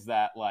thing is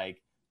that,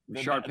 like,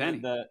 Rashard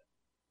Penny.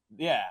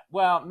 Yeah,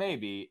 well,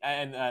 maybe.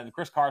 And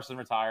Chris Carson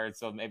retired,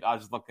 so maybe I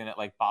was just looking at,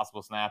 like,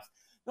 possible snaps.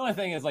 The only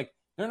thing is, like,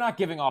 they're not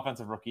giving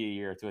offensive rookie a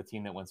year to a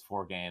team that wins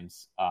 4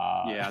 games.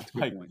 That's a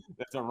good point.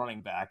 That's a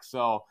running back.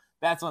 So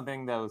that's one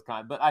thing that was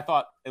but I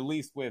thought at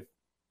least with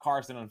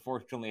Carson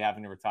unfortunately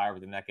having to retire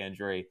with a neck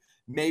injury,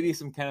 maybe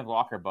some Kenneth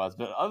Walker buzz.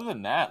 But other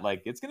than that,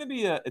 like it's gonna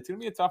be a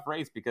tough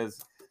race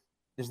because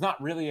there's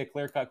not really a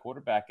clear-cut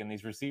quarterback, and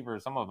these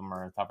receivers, some of them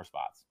are in tougher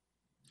spots.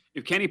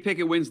 If Kenny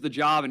Pickett wins the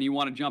job and you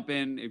want to jump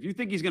in, if you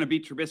think he's going to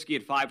beat Trubisky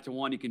at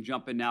 5-1, you can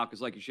jump in now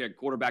because, like you said,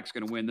 quarterback's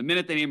going to win. The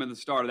minute they name him the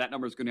starter, that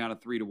number is going down to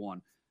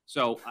 3-1.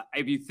 So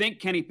if you think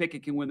Kenny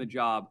Pickett can win the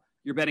job,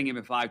 you're betting him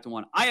at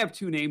 5-1. I have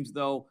 2 names,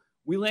 though.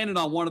 We landed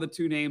on one of the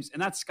 2 names,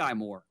 and that's Sky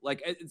Moore.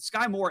 Like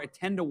Sky Moore at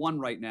 10-1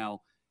 right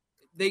now.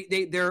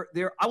 They're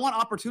I want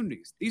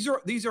opportunities. These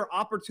are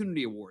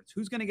opportunity awards.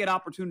 Who's going to get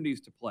opportunities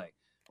to play?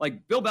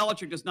 Like Bill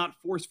Belichick does not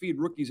force feed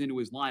rookies into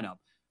his lineup.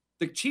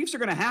 The Chiefs are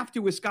going to have to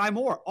with Sky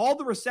Moore. All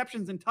the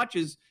receptions and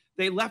touches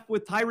they left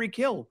with Tyreek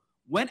Hill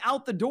went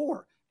out the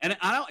door. And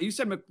you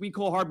said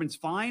Mecole Hardman's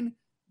fine.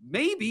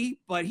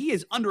 Maybe, but he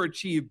has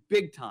underachieved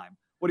big time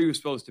what he was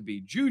supposed to be.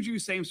 Juju,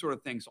 same sort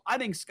of thing. So I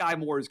think Sky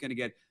Moore is going to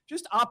get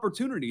just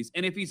opportunities.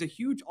 And if he's a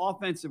huge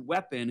offensive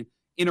weapon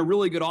in a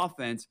really good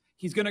offense,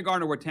 he's going to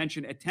garner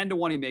attention. At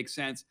 10-1, he makes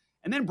sense.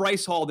 And then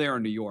Bryce Hall there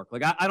in New York.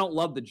 Like I don't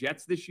love the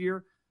Jets this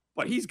year,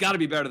 but he's got to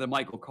be better than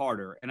Michael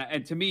Carter.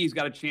 And to me, he's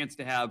got a chance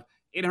to have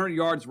 800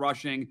 yards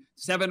rushing,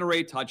 7 or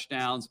 8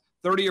 touchdowns,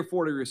 30 or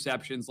 40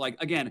 receptions. Like,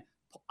 again,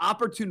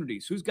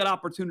 opportunities. Who's got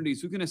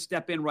opportunities? Who's going to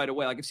step in right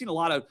away? Like, I've seen a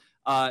lot of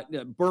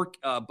Burke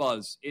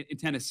buzz in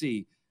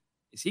Tennessee.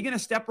 Is he going to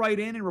step right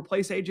in and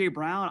replace A.J.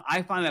 Brown?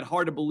 I find that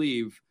hard to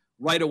believe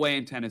right away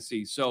in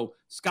Tennessee. So,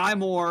 Sky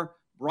Moore,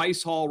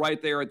 Bryce Hall right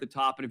there at the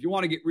top. And if you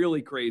want to get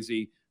really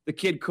crazy, the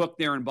kid Cook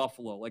there in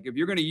Buffalo. Like, if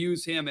you're going to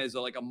use him as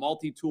a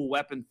multi-tool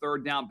weapon,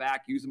 third down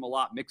back, use him a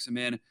lot, mix him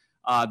in.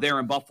 There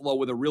in Buffalo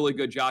with a really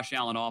good Josh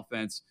Allen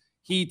offense.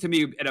 He, to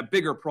me, at a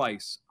bigger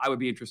price, I would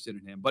be interested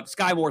in him. But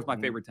Sky Moore is my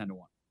favorite 10-1.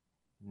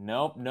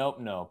 Nope.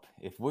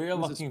 If we're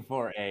looking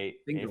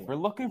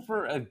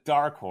for a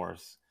dark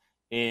horse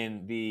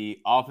in the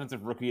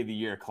offensive rookie of the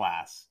year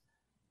class,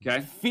 okay,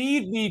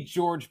 feed me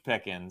George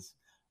Pickens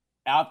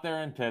out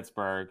there in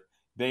Pittsburgh.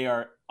 They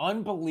are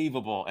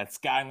unbelievable at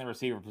scouting the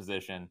receiver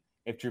position.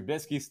 If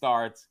Trubisky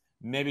starts,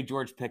 maybe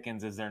George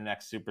Pickens is their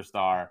next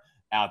superstar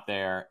out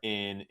there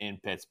in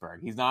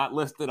Pittsburgh. He's not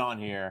listed on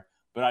here,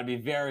 but I'd be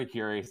very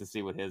curious to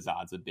see what his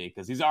odds would be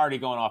because he's already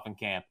going off in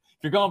camp.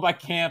 If you're going by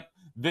camp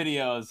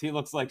videos, he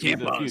looks like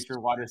he's a future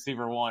wide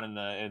receiver 1 in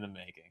the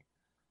making.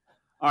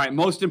 All right,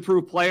 most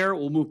improved player.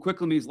 We'll move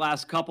quickly in these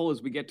last couple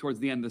as we get towards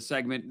the end of the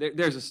segment.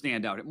 There's a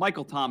standout.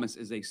 Michael Thomas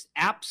is an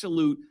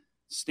absolute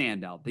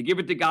standout. They give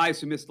it to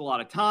guys who missed a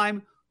lot of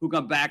time, who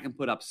come back and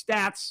put up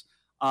stats.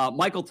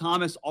 Michael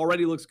Thomas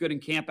already looks good in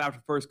camp after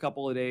the first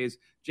couple of days.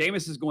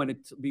 Jameis is going to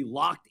be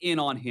locked in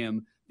on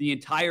him the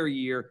entire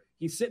year.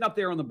 He's sitting up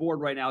there on the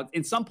board right now.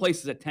 In some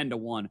places at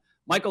 10-1.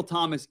 Michael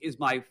Thomas is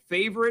my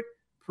favorite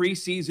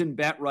preseason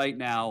bet right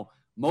now.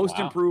 Most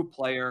improved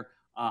player.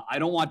 I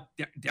don't want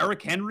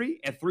Derrick Henry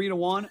at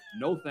 3-1.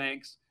 No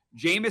thanks.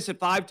 Jameis at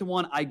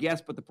 5-1, I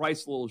guess, but the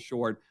price is a little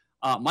short.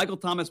 Michael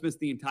Thomas missed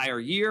the entire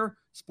year.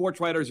 Sports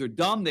writers are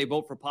dumb. They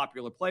vote for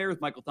popular players.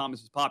 Michael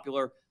Thomas is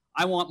popular.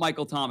 I want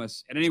Michael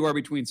Thomas at anywhere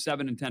between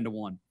 7 and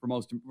 10-1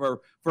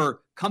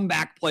 for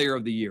comeback player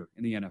of the year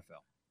in the NFL.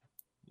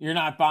 You're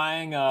not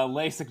buying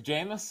LASIK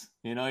Jameis?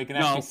 You can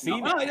actually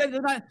see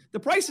that. The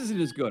price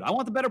isn't as good. I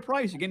want the better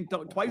price. You're getting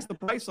twice the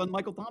price on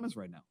Michael Thomas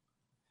right now.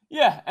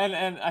 Yeah,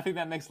 and I think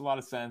that makes a lot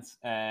of sense.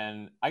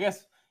 And I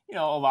guess,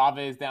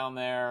 Olave's down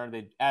there.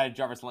 They added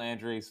Jarvis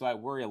Landry, so I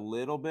worry a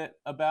little bit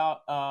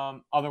about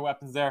other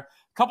weapons there.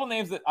 A couple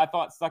names that I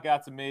thought stuck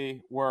out to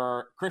me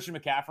were Christian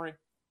McCaffrey.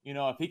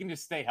 If he can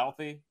just stay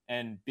healthy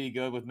and be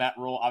good with Matt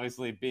Rule,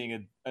 obviously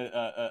being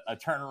a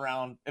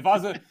turnaround.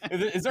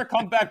 Is there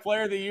comeback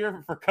player of the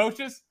year for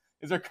coaches?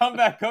 Is there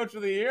comeback coach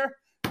of the year?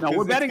 No,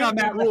 we're betting on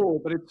Matt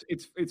Rule, but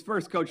it's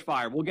first coach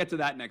fired. We'll get to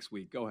that next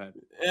week. Go ahead.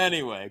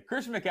 Anyway,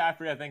 Christian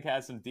McCaffrey, I think,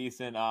 has some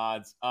decent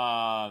odds.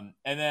 And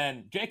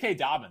then J.K.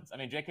 Dobbins. I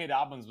mean, J.K.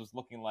 Dobbins was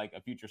looking like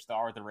a future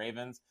star with the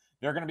Ravens.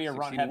 They're going to be a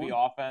run-heavy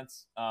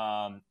offense.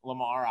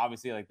 Lamar,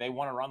 obviously, they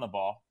want to run the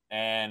ball.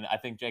 And I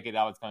think J.K.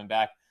 Dobbins coming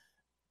back.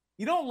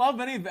 You don't love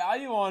any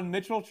value on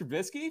Mitchell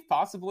Trubisky,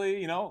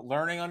 possibly,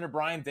 learning under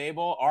Brian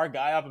Daboll, our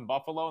guy up in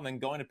Buffalo, and then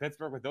going to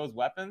Pittsburgh with those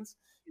weapons.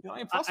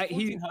 Plus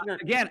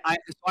 1,400.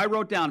 I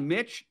wrote down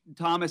Mitch,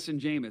 Thomas, and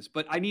Jameis,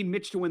 but I need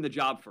Mitch to win the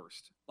job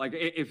first. Like,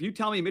 if you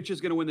tell me Mitch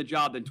is going to win the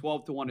job, then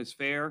 12-1 is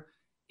fair.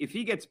 If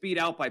he gets beat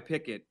out by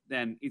Pickett,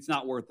 then it's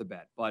not worth the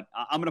bet. But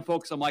I'm going to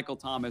focus on Michael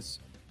Thomas,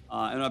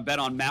 and I bet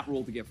on Matt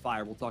Rule to get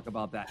fired. We'll talk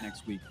about that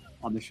next week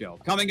on the show.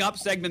 Coming up,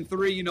 segment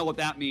 3, you know what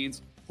that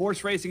means.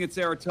 Horse racing at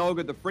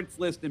Saratoga, the Fritz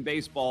list in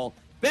baseball.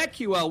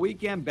 BetQL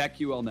weekend,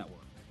 BetQL Network.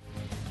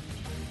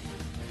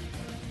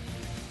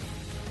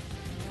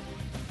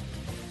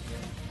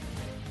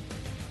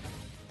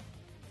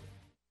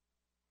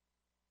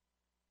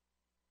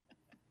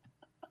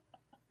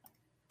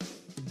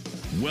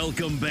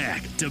 Welcome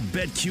back to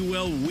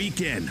BetQL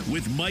Weekend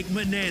with Mike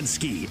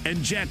Manansky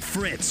and Jack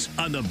Fritz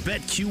on the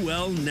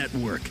BetQL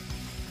Network.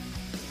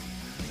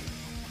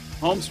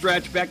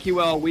 Homestretch,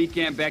 BetQL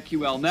Weekend,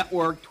 BetQL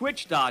Network,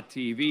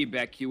 Twitch.tv,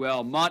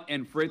 BetQL, Mutt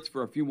and Fritz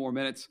for a few more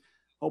minutes.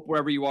 Hope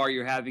wherever you are,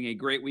 you're having a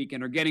great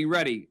weekend or getting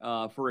ready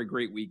for a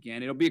great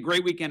weekend. It'll be a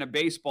great weekend of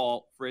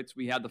baseball, Fritz.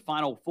 We have the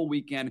final full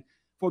weekend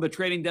for the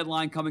trading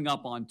deadline coming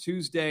up on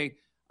Tuesday.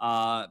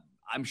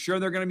 I'm sure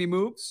there are going to be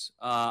moves.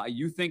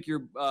 You think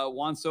your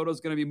Juan Soto is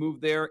going to be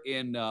moved there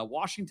in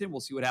Washington.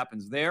 We'll see what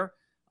happens there.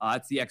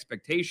 That's the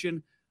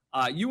expectation.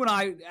 You and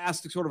I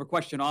asked sort of a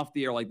question off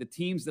the air, like the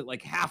teams that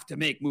have to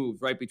make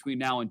moves right between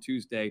now and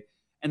Tuesday.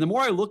 And the more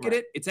I look at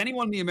it, it's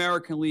anyone in the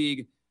American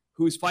League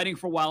who's fighting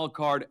for wild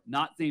card,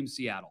 not named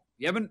Seattle.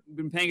 You haven't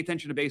been paying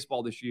attention to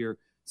baseball this year.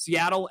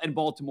 Seattle and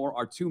Baltimore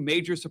are two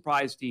major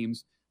surprise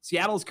teams.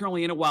 Seattle is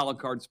currently in a wild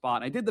card spot.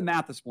 And I did the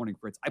math this morning,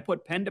 Fritz. I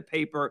put pen to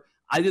paper.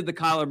 I did the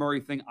Kyler Murray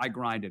thing. I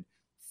grinded.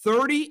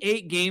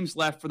 38 games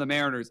left for the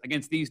Mariners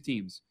against these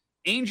teams.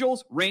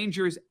 Angels,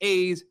 Rangers,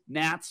 A's,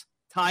 Nats,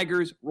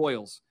 Tigers,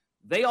 Royals.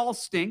 They all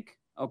stink,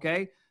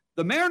 okay?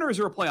 The Mariners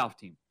are a playoff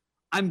team.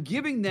 I'm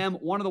giving them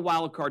one of the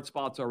wild card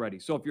spots already.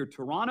 So if you're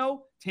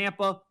Toronto,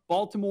 Tampa,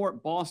 Baltimore,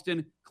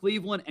 Boston,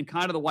 Cleveland, and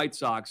kind of the White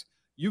Sox,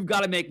 you've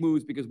got to make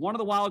moves because one of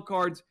the wild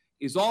cards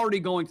is already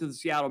going to the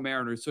Seattle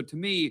Mariners. So to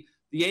me,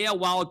 the AL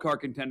wild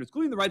card contenders,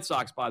 including the Red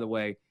Sox, by the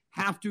way,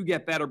 have to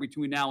get better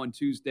between now and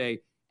Tuesday.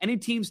 Any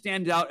team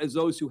stands out as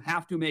those who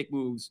have to make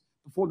moves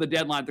before the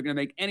deadline if they're going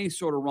to make any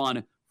sort of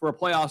run for a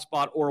playoff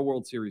spot or a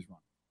World Series run.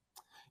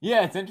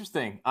 Yeah, it's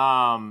interesting.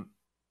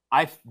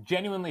 I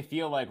genuinely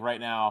feel like right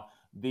now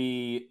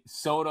the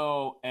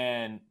Soto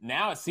and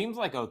now it seems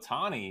like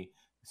Ohtani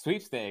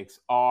sweepstakes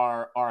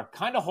are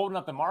kind of holding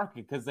up the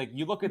market because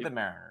you look at the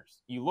Mariners,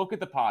 you look at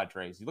the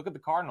Padres, you look at the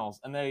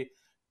Cardinals, and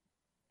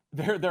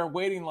they're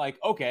waiting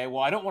okay,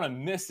 well, I don't want to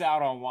miss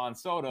out on Juan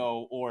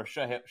Soto or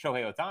Shohei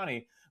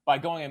Ohtani by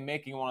going and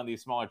making one of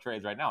these smaller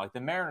trades right now. The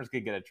Mariners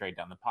could get a trade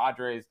done, the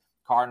Padres,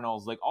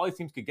 Cardinals, all these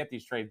teams could get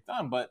these trades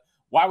done, but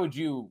why would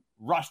you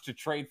rush to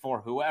trade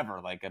for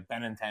whoever, like a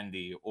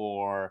Benintendi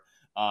or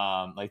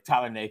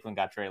Tyler Naquin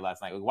got traded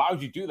last night? Why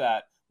would you do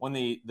that when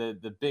the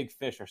big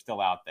fish are still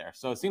out there?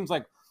 So it seems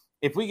like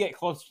if we get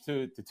close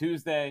to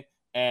Tuesday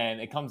and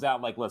it comes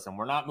out listen,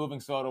 we're not moving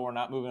Soto, we're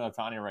not moving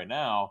Ohtani right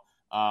now,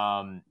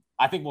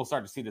 I think we'll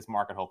start to see this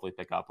market hopefully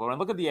pick up. But when I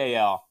look at the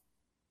AL,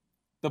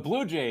 the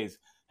Blue Jays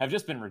have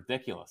just been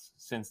ridiculous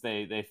since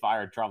they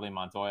fired Charlie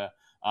Montoya.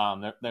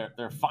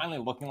 They're finally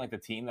looking like the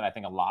team that I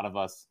think a lot of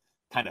us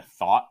kind of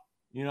thought,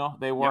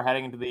 they were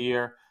heading into the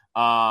year.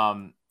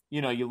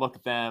 You look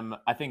at them,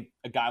 I think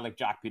a guy like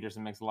Jock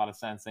Peterson makes a lot of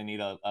sense. They need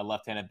a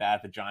left-handed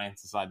bat. The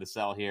Giants decide to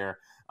sell here.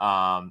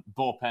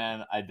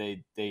 Bullpen,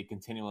 they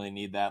continually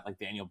need that.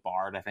 Daniel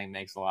Bard, I think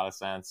makes a lot of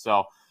sense.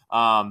 So,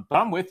 but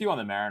I'm with you on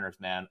the Mariners,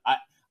 man.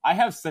 I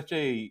have such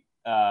a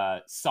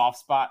soft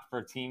spot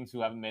for teams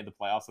who haven't made the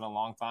playoffs in a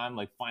long time,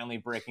 finally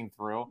breaking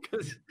through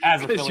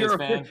as a Phillies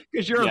fan.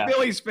 Because you're a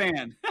Phillies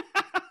fan.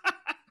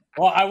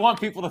 Well, I want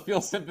people to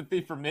feel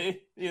sympathy for me,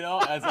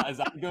 as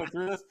I go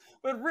through this.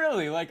 But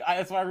really,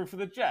 that's why I root for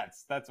the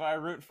Jets. That's why I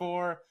root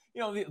for,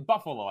 the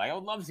Buffalo. I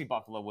would love to see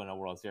Buffalo win a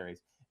World Series.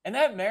 And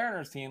that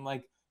Mariners team,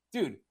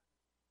 dude,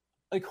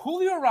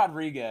 Julio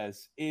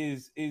Rodriguez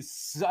is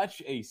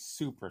such a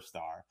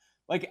superstar.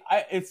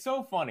 It's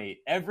so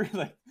funny.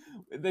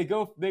 They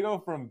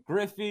go from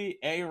Griffey,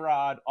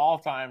 A-Rod,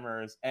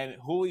 all-timers, and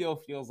Julio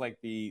feels like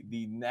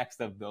the next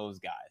of those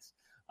guys.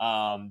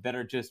 That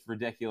are just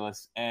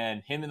ridiculous,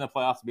 and him in the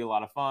playoffs would be a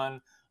lot of fun.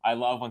 I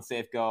love when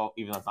Safeco,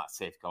 even though it's not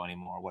Safeco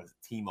anymore, what is it,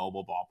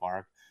 T-Mobile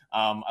Ballpark.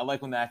 I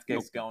like when that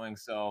gets going.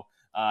 So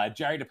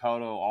Jerry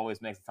Dipoto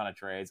always makes a ton of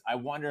trades. I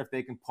wonder if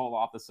they can pull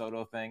off the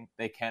Soto thing.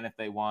 They can if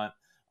they want.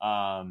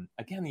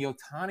 Again, the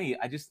Ohtani,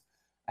 I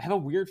have a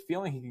weird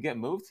feeling he can get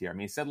moved here. I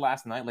mean, he said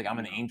last night, like, I'm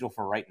an angel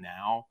for right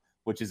now,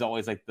 which is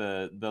always like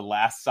the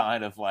last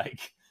sign of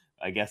like,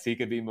 I guess he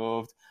could be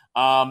moved.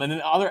 And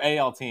then other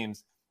AL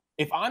teams,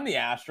 if I'm the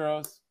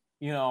Astros,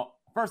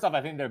 first off,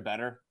 I think they're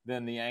better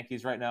than the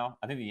Yankees right now.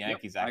 I think the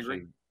Yankees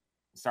actually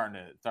starting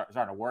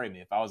to worry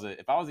me. If I was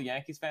a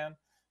Yankees fan,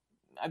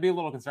 I'd be a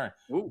little concerned.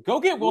 Go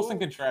get Wilson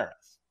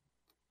Contreras.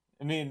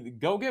 I mean,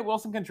 go get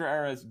Wilson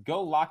Contreras.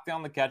 Go lock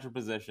down the catcher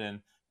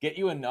position. Get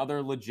you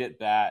another legit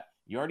bat.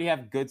 You already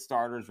have good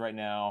starters right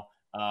now.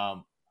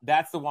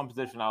 That's the one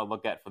position I would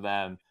look at for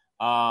them.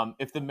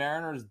 If the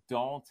Mariners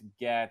don't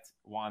get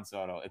Juan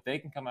Soto, if they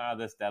can come out of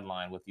this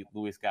deadline with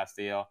Luis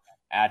Castillo,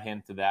 add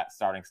him to that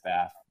starting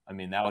staff, I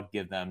mean, that would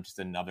give them just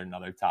another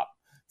top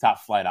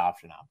flight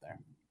option out there.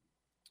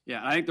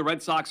 Yeah, I think the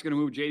Red Sox are going to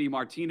move JD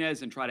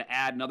Martinez and try to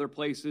add in other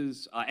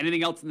places.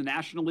 Anything else in the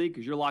National League?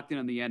 Because you're locked in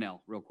on the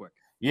NL real quick.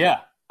 Yeah.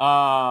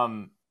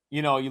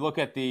 You look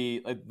at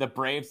the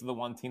Braves are the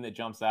one team that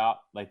jumps out.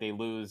 Like, they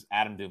lose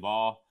Adam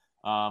Duvall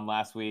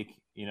last week.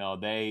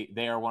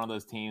 They are one of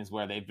those teams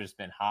where they've just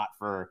been hot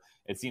for,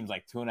 it seems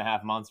like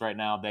 2.5 months right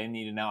now. They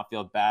need an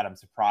outfield bat. I'm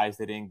surprised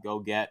they didn't go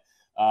get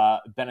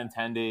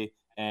Benintendi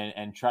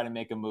and try to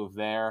make a move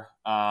there.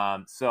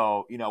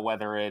 So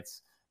whether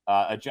it's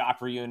a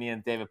Jock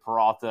reunion, David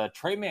Peralta,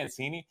 Trey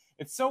Mancini,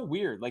 it's so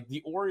weird. Like,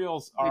 the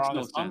Orioles are on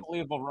this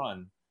unbelievable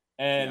run,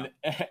 and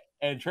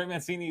Trey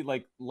Mancini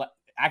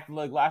acted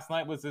like last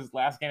night was his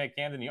last game at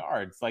Camden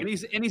Yards. Like, and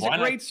he's a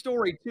great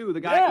story too.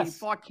 The guy, he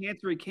fought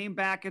cancer, he came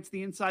back, it's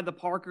the inside the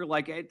Parker.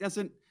 Like, it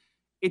doesn't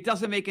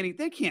make any.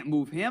 They can't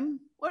move him.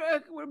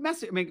 What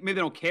message? I mean, maybe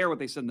they don't care what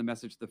they send the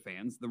message to the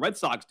fans. The Red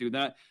Sox do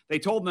that. They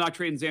told them they're not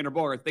trading Xander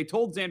Bogaerts. They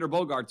told Xander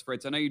Bogaerts,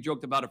 Fritz. I know you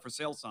joked about it for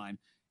sale sign.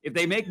 If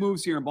they make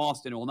moves here in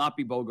Boston, it will not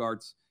be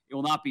Bogaerts. It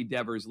will not be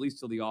Devers, at least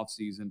till the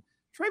offseason.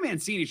 Trey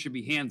Mancini should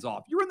be hands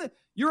off.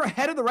 You're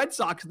ahead of the Red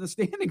Sox in the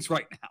standings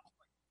right now.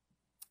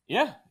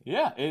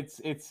 Yeah, it's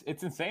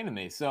insane to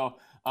me. So,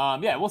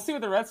 we'll see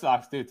what the Red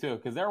Sox do too,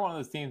 because they're one of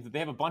those teams that they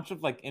have a bunch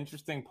of like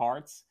interesting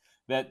parts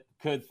that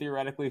could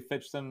theoretically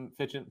pitch some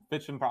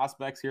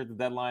prospects here at the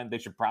deadline. They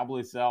should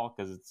probably sell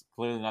because it's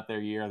clearly not their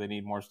year. They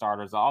need more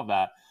starters, all of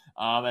that.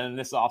 And in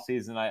this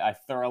offseason, I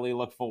thoroughly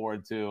look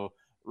forward to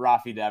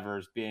Rafi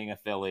Devers being a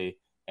Philly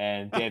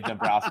and Dave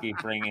Dombrowski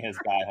bringing his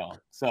guy home.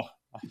 So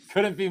I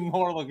couldn't be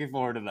more looking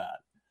forward to that.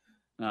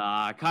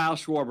 Kyle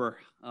Schwarber,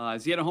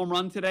 has he had a home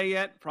run today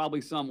yet?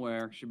 Probably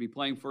somewhere. Should be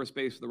playing first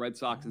base for the Red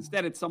Sox.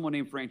 Instead, it's someone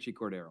named Franchy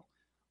Cordero.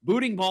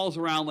 Booting balls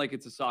around like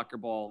it's a soccer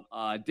ball.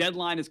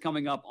 Deadline is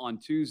coming up on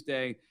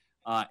Tuesday.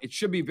 It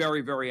should be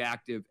very, very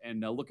active,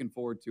 and looking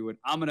forward to it.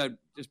 I'm going to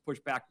just push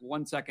back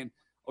 1 second.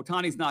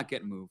 Ohtani's not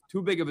getting moved.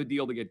 Too big of a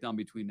deal to get done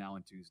between now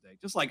and Tuesday.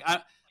 Just like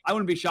I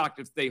wouldn't be shocked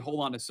if they hold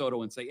on to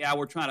Soto and say, yeah,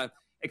 we're trying to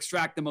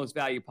extract the most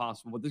value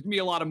possible. But there's going to be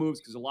a lot of moves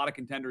because a lot of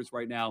contenders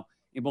right now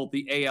in both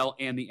the AL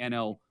and the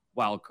NL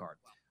wild card.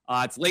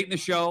 It's late in the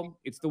show.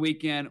 It's the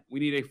weekend. We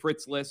need a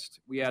Fritz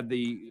list. We had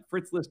the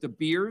Fritz list of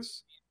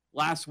beers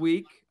last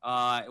week.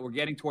 We're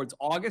getting towards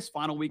August,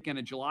 final weekend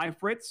of July.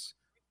 Fritz,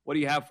 what do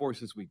you have for us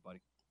this week,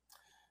 buddy?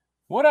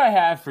 What I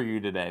have for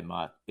you today,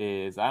 Mutt,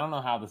 is I don't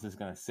know how this is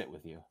going to sit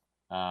with you.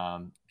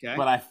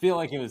 But I feel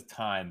like it was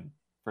time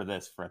for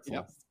this Fritz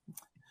list.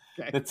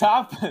 Okay.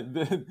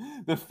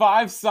 The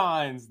 5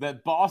 signs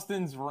that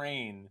Boston's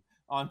reign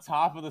on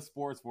top of the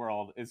sports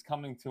world is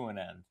coming to an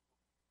end.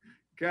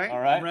 Okay. All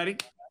right. I'm ready.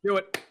 Do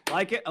it. I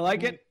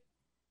like it.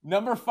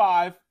 Number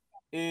 5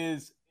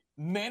 is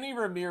Manny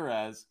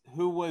Ramirez,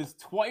 who was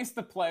twice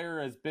the player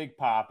as Big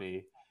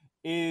Papi,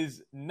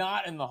 is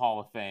not in the Hall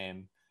of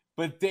Fame,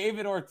 but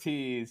David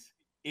Ortiz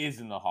is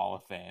in the Hall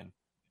of Fame.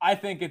 I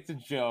think it's a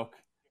joke.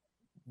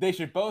 They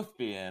should both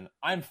be in.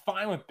 I'm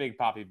fine with Big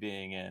Papi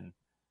being in,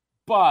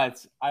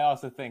 but I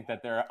also think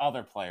that there are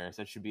other players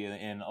that should be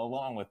in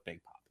along with Big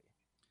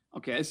Papi.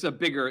 Okay, this is a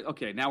bigger.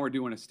 Okay, now we're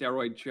doing a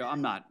steroid show. I'm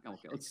not.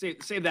 Okay, let's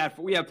save that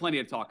for. We have plenty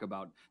to talk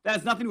about. That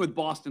has nothing to do with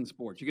Boston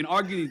sports. You can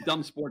argue these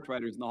dumb sports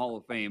writers in the Hall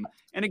of Fame.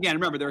 And again,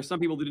 remember, there are some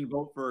people who didn't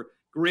vote for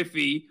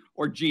Griffey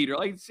or Jeter.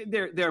 Like,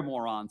 they're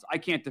morons. I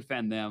can't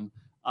defend them.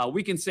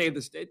 We can save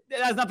this. It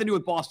has nothing to do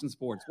with Boston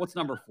sports. What's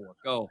number 4?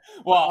 Go.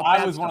 Well,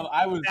 I was the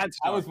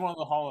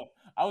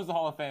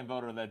Hall of Fame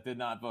voter that did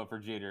not vote for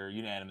Jeter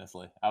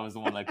unanimously. I was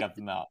the one that kept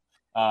him out.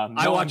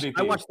 I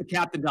watched the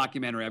Captain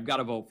documentary. I've got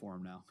to vote for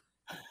him now.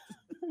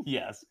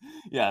 Yes.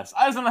 I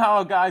just don't know how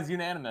a guy's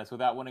unanimous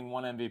without winning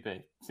one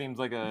MVP. Seems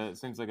like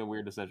a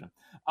weird decision.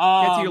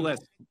 Get to your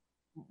list.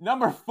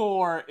 Number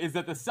 4 is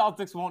that the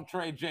Celtics won't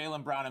trade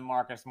Jaylen Brown and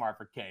Marcus Smart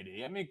for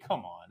KD. I mean,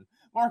 come on.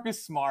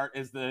 Marcus Smart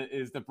is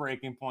the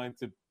breaking point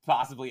to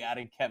possibly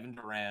adding Kevin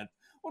Durant.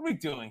 What are we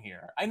doing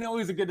here? I know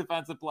he's a good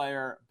defensive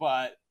player,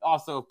 but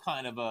also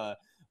kind of a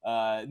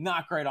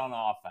not great on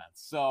offense.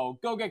 So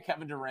go get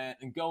Kevin Durant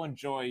and go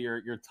enjoy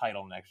your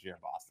title next year,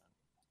 Boston.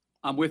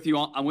 I'm with you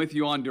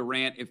on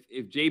Durant.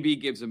 If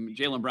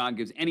Jaylen Brown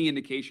gives any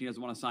indication he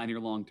doesn't want to sign here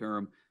long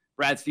term,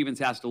 Brad Stevens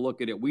has to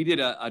look at it. We did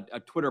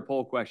a Twitter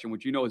poll question,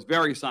 which is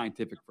very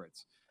scientific,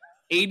 Fritz.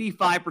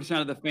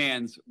 85% of the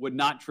fans would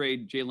not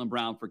trade Jaylen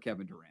Brown for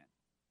Kevin Durant.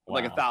 Wow.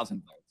 Like 1,000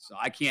 votes. So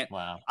I can't.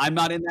 Wow. I'm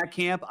not in that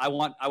camp. I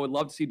would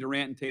love to see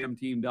Durant and Tatum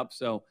teamed up.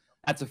 So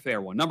that's a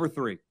fair one. Number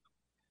three,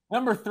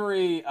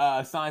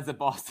 signs that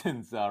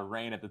Boston's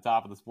reign at the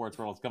top of the sports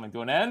world is coming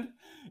to an end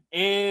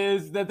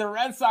is that the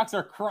Red Sox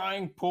are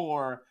crying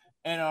poor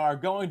and are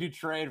going to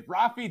trade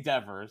Rafi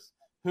Devers,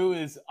 who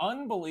is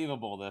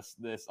unbelievable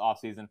this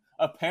offseason.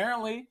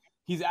 Apparently,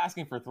 he's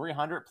asking for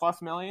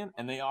 $300+ million,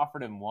 and they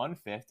offered him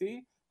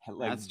 $150.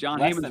 That's John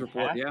Heyman's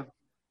report, half. Yeah.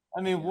 I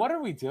mean, what are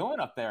we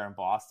doing up there in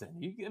Boston?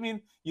 You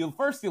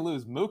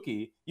lose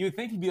Mookie. You would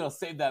think you'd be able to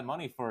save that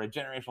money for a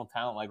generational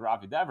talent like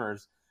Rafi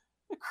Devers.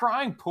 You're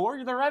crying poor.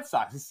 You're the Red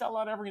Sox. You sell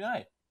out every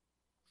night.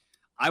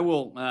 I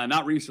will,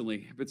 not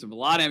recently. If it's a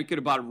lot, I could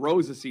have bought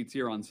rows of seats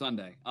here on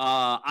Sunday.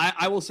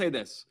 I will say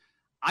this.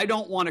 I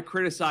don't want to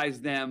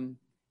criticize them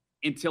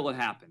until it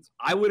happens.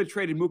 I would have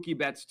traded Mookie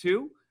Betts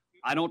too.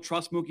 I don't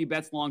trust Mookie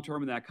Betts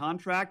long-term in that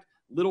contract.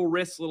 Little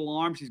wrists, little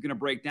arms. He's going to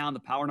break down. The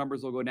power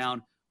numbers will go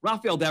down.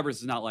 Rafael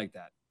Devers is not like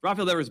that.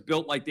 Rafael Devers is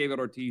built like David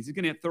Ortiz. He's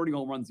going to hit 30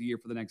 home runs a year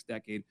for the next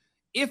decade.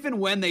 If and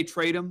when they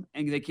trade him,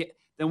 and they can't,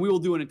 then we will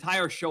do an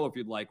entire show, if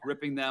you'd like,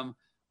 ripping them.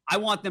 I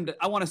want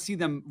to see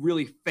them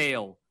really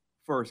fail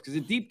first, because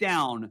deep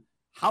down,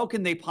 how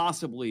can they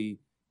possibly,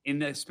 in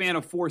the span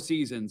of 4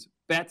 seasons,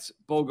 Betts,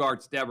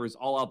 Bogarts, Devers,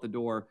 all out the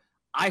door?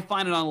 I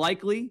find it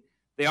unlikely.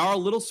 They are a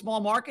little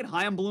small market.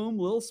 Chaim Bloom,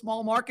 a little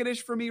small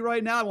market-ish for me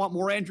right now. I want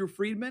more Andrew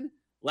Friedman,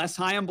 less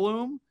Chaim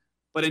Bloom.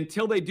 But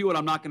until they do it,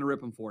 I'm not going to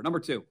rip them for it.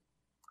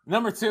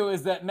 Number two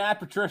is that Matt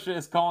Patricia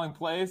is calling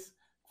plays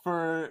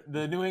for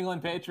the New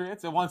England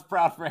Patriots, a once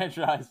proud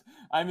franchise.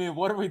 I mean,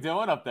 what are we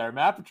doing up there?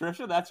 Matt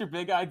Patricia, that's your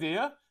big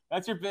idea?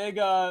 That's your big,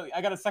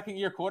 I got a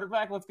second-year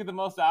quarterback. Let's get the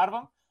most out of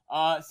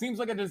him. Seems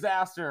like a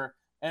disaster,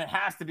 and it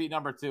has to be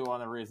number 2 on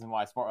the reason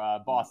why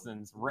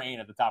Boston's reign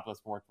at the top of the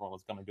sports world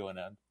is coming to an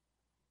end.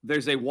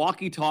 There's a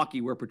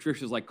walkie-talkie where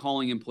Patricia's like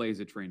calling in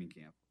plays at training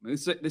camp.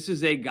 This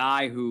is a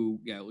guy who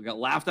got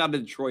laughed out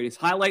of Detroit. His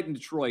highlight in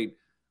Detroit,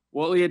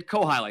 well, he had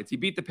co-highlights. He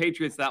beat the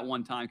Patriots that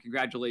one time.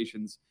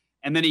 Congratulations.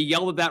 And then he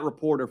yelled at that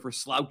reporter for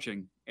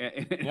slouching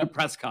in a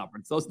press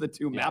conference. Those are the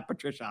two Matt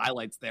Patricia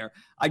highlights there.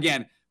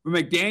 Again, from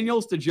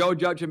McDaniels to Joe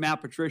Judge and Matt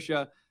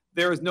Patricia,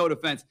 there is no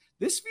defense.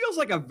 This feels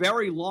like a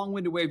very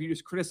long-winded way of you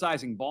just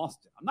criticizing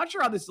Boston. I'm not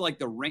sure how this is like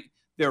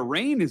their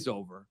reign is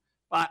over.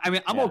 I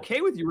mean, I'm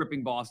okay with you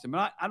ripping Boston,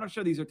 but I'm not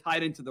sure these are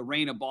tied into the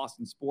reign of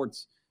Boston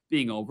sports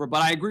being over.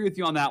 But I agree with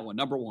you on that one.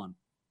 Number one.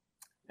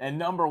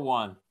 And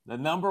the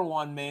number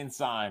one main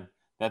sign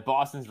that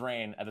Boston's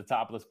reign at the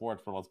top of the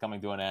sports world is coming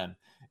to an end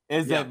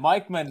is that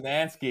Mike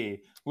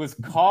Manansky was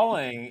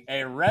calling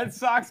a Red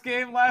Sox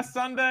game last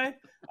Sunday.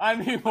 I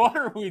mean, what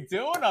are we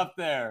doing up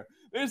there?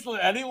 Is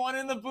anyone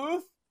in the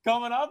booth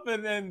coming up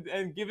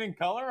and giving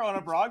color on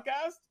a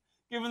broadcast?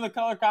 Giving the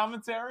color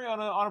commentary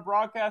on a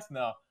broadcast?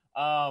 No.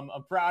 I'm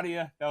proud of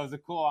you. That was a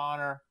cool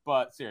honor,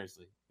 but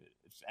seriously,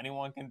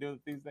 anyone can do it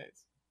these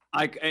days.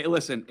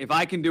 Listen, if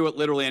I can do it,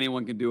 literally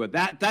anyone can do it.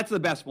 That's the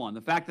best one.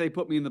 The fact that they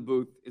put me in the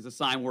booth is a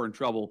sign we're in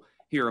trouble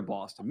here in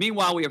Boston.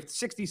 Meanwhile, we have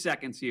 60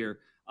 seconds here.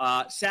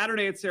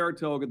 Saturday at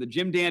Saratoga, the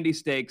Jim Dandy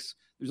Stakes.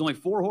 There's only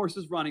 4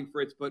 horses running,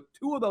 Fritz, but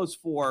 2 of those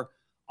 4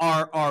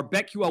 are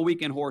BetQL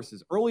weekend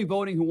horses. Early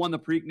voting who won the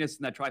Preakness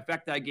and that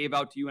trifecta I gave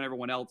out to you and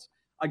everyone else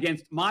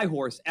against my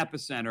horse,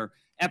 Epicenter.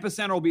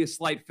 Epicenter will be a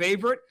slight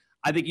favorite.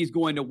 I think he's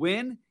going to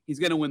win. He's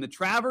going to win the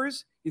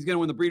Travers. He's going to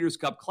win the Breeders'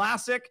 Cup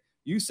Classic.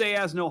 You say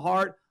has no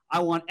heart. I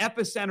want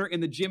Epicenter in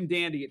the Jim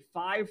Dandy at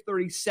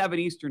 5:37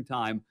 Eastern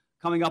time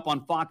coming up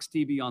on Fox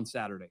TV on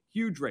Saturday.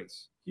 Huge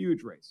race.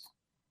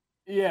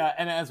 Yeah,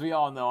 and as we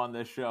all know on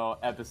this show,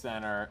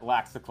 Epicenter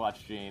lacks the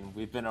clutch gene.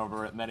 We've been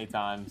over it many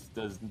times.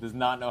 Does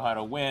not know how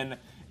to win.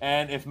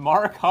 And if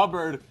Mark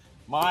Hubbard,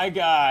 my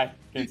guy,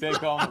 can take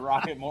home the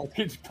Rocket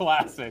Mortgage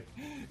Classic,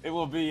 it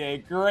will be a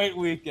great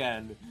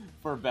weekend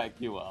for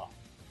BetQL.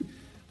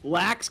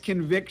 Lacks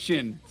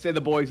conviction, say the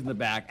boys in the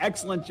back.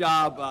 Excellent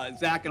job,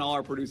 Zach and all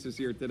our producers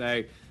here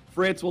today.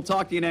 Fritz, we'll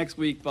talk to you next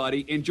week,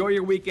 buddy. Enjoy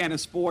your weekend of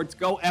sports.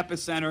 Go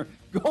Epicenter.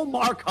 Go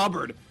Mark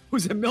Hubbard,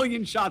 who's a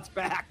million shots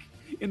back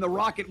in the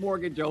Rocket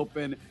Mortgage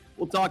Open.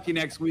 We'll talk to you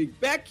next week.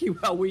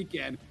 BetQL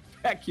weekend,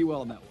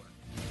 BetQL Network.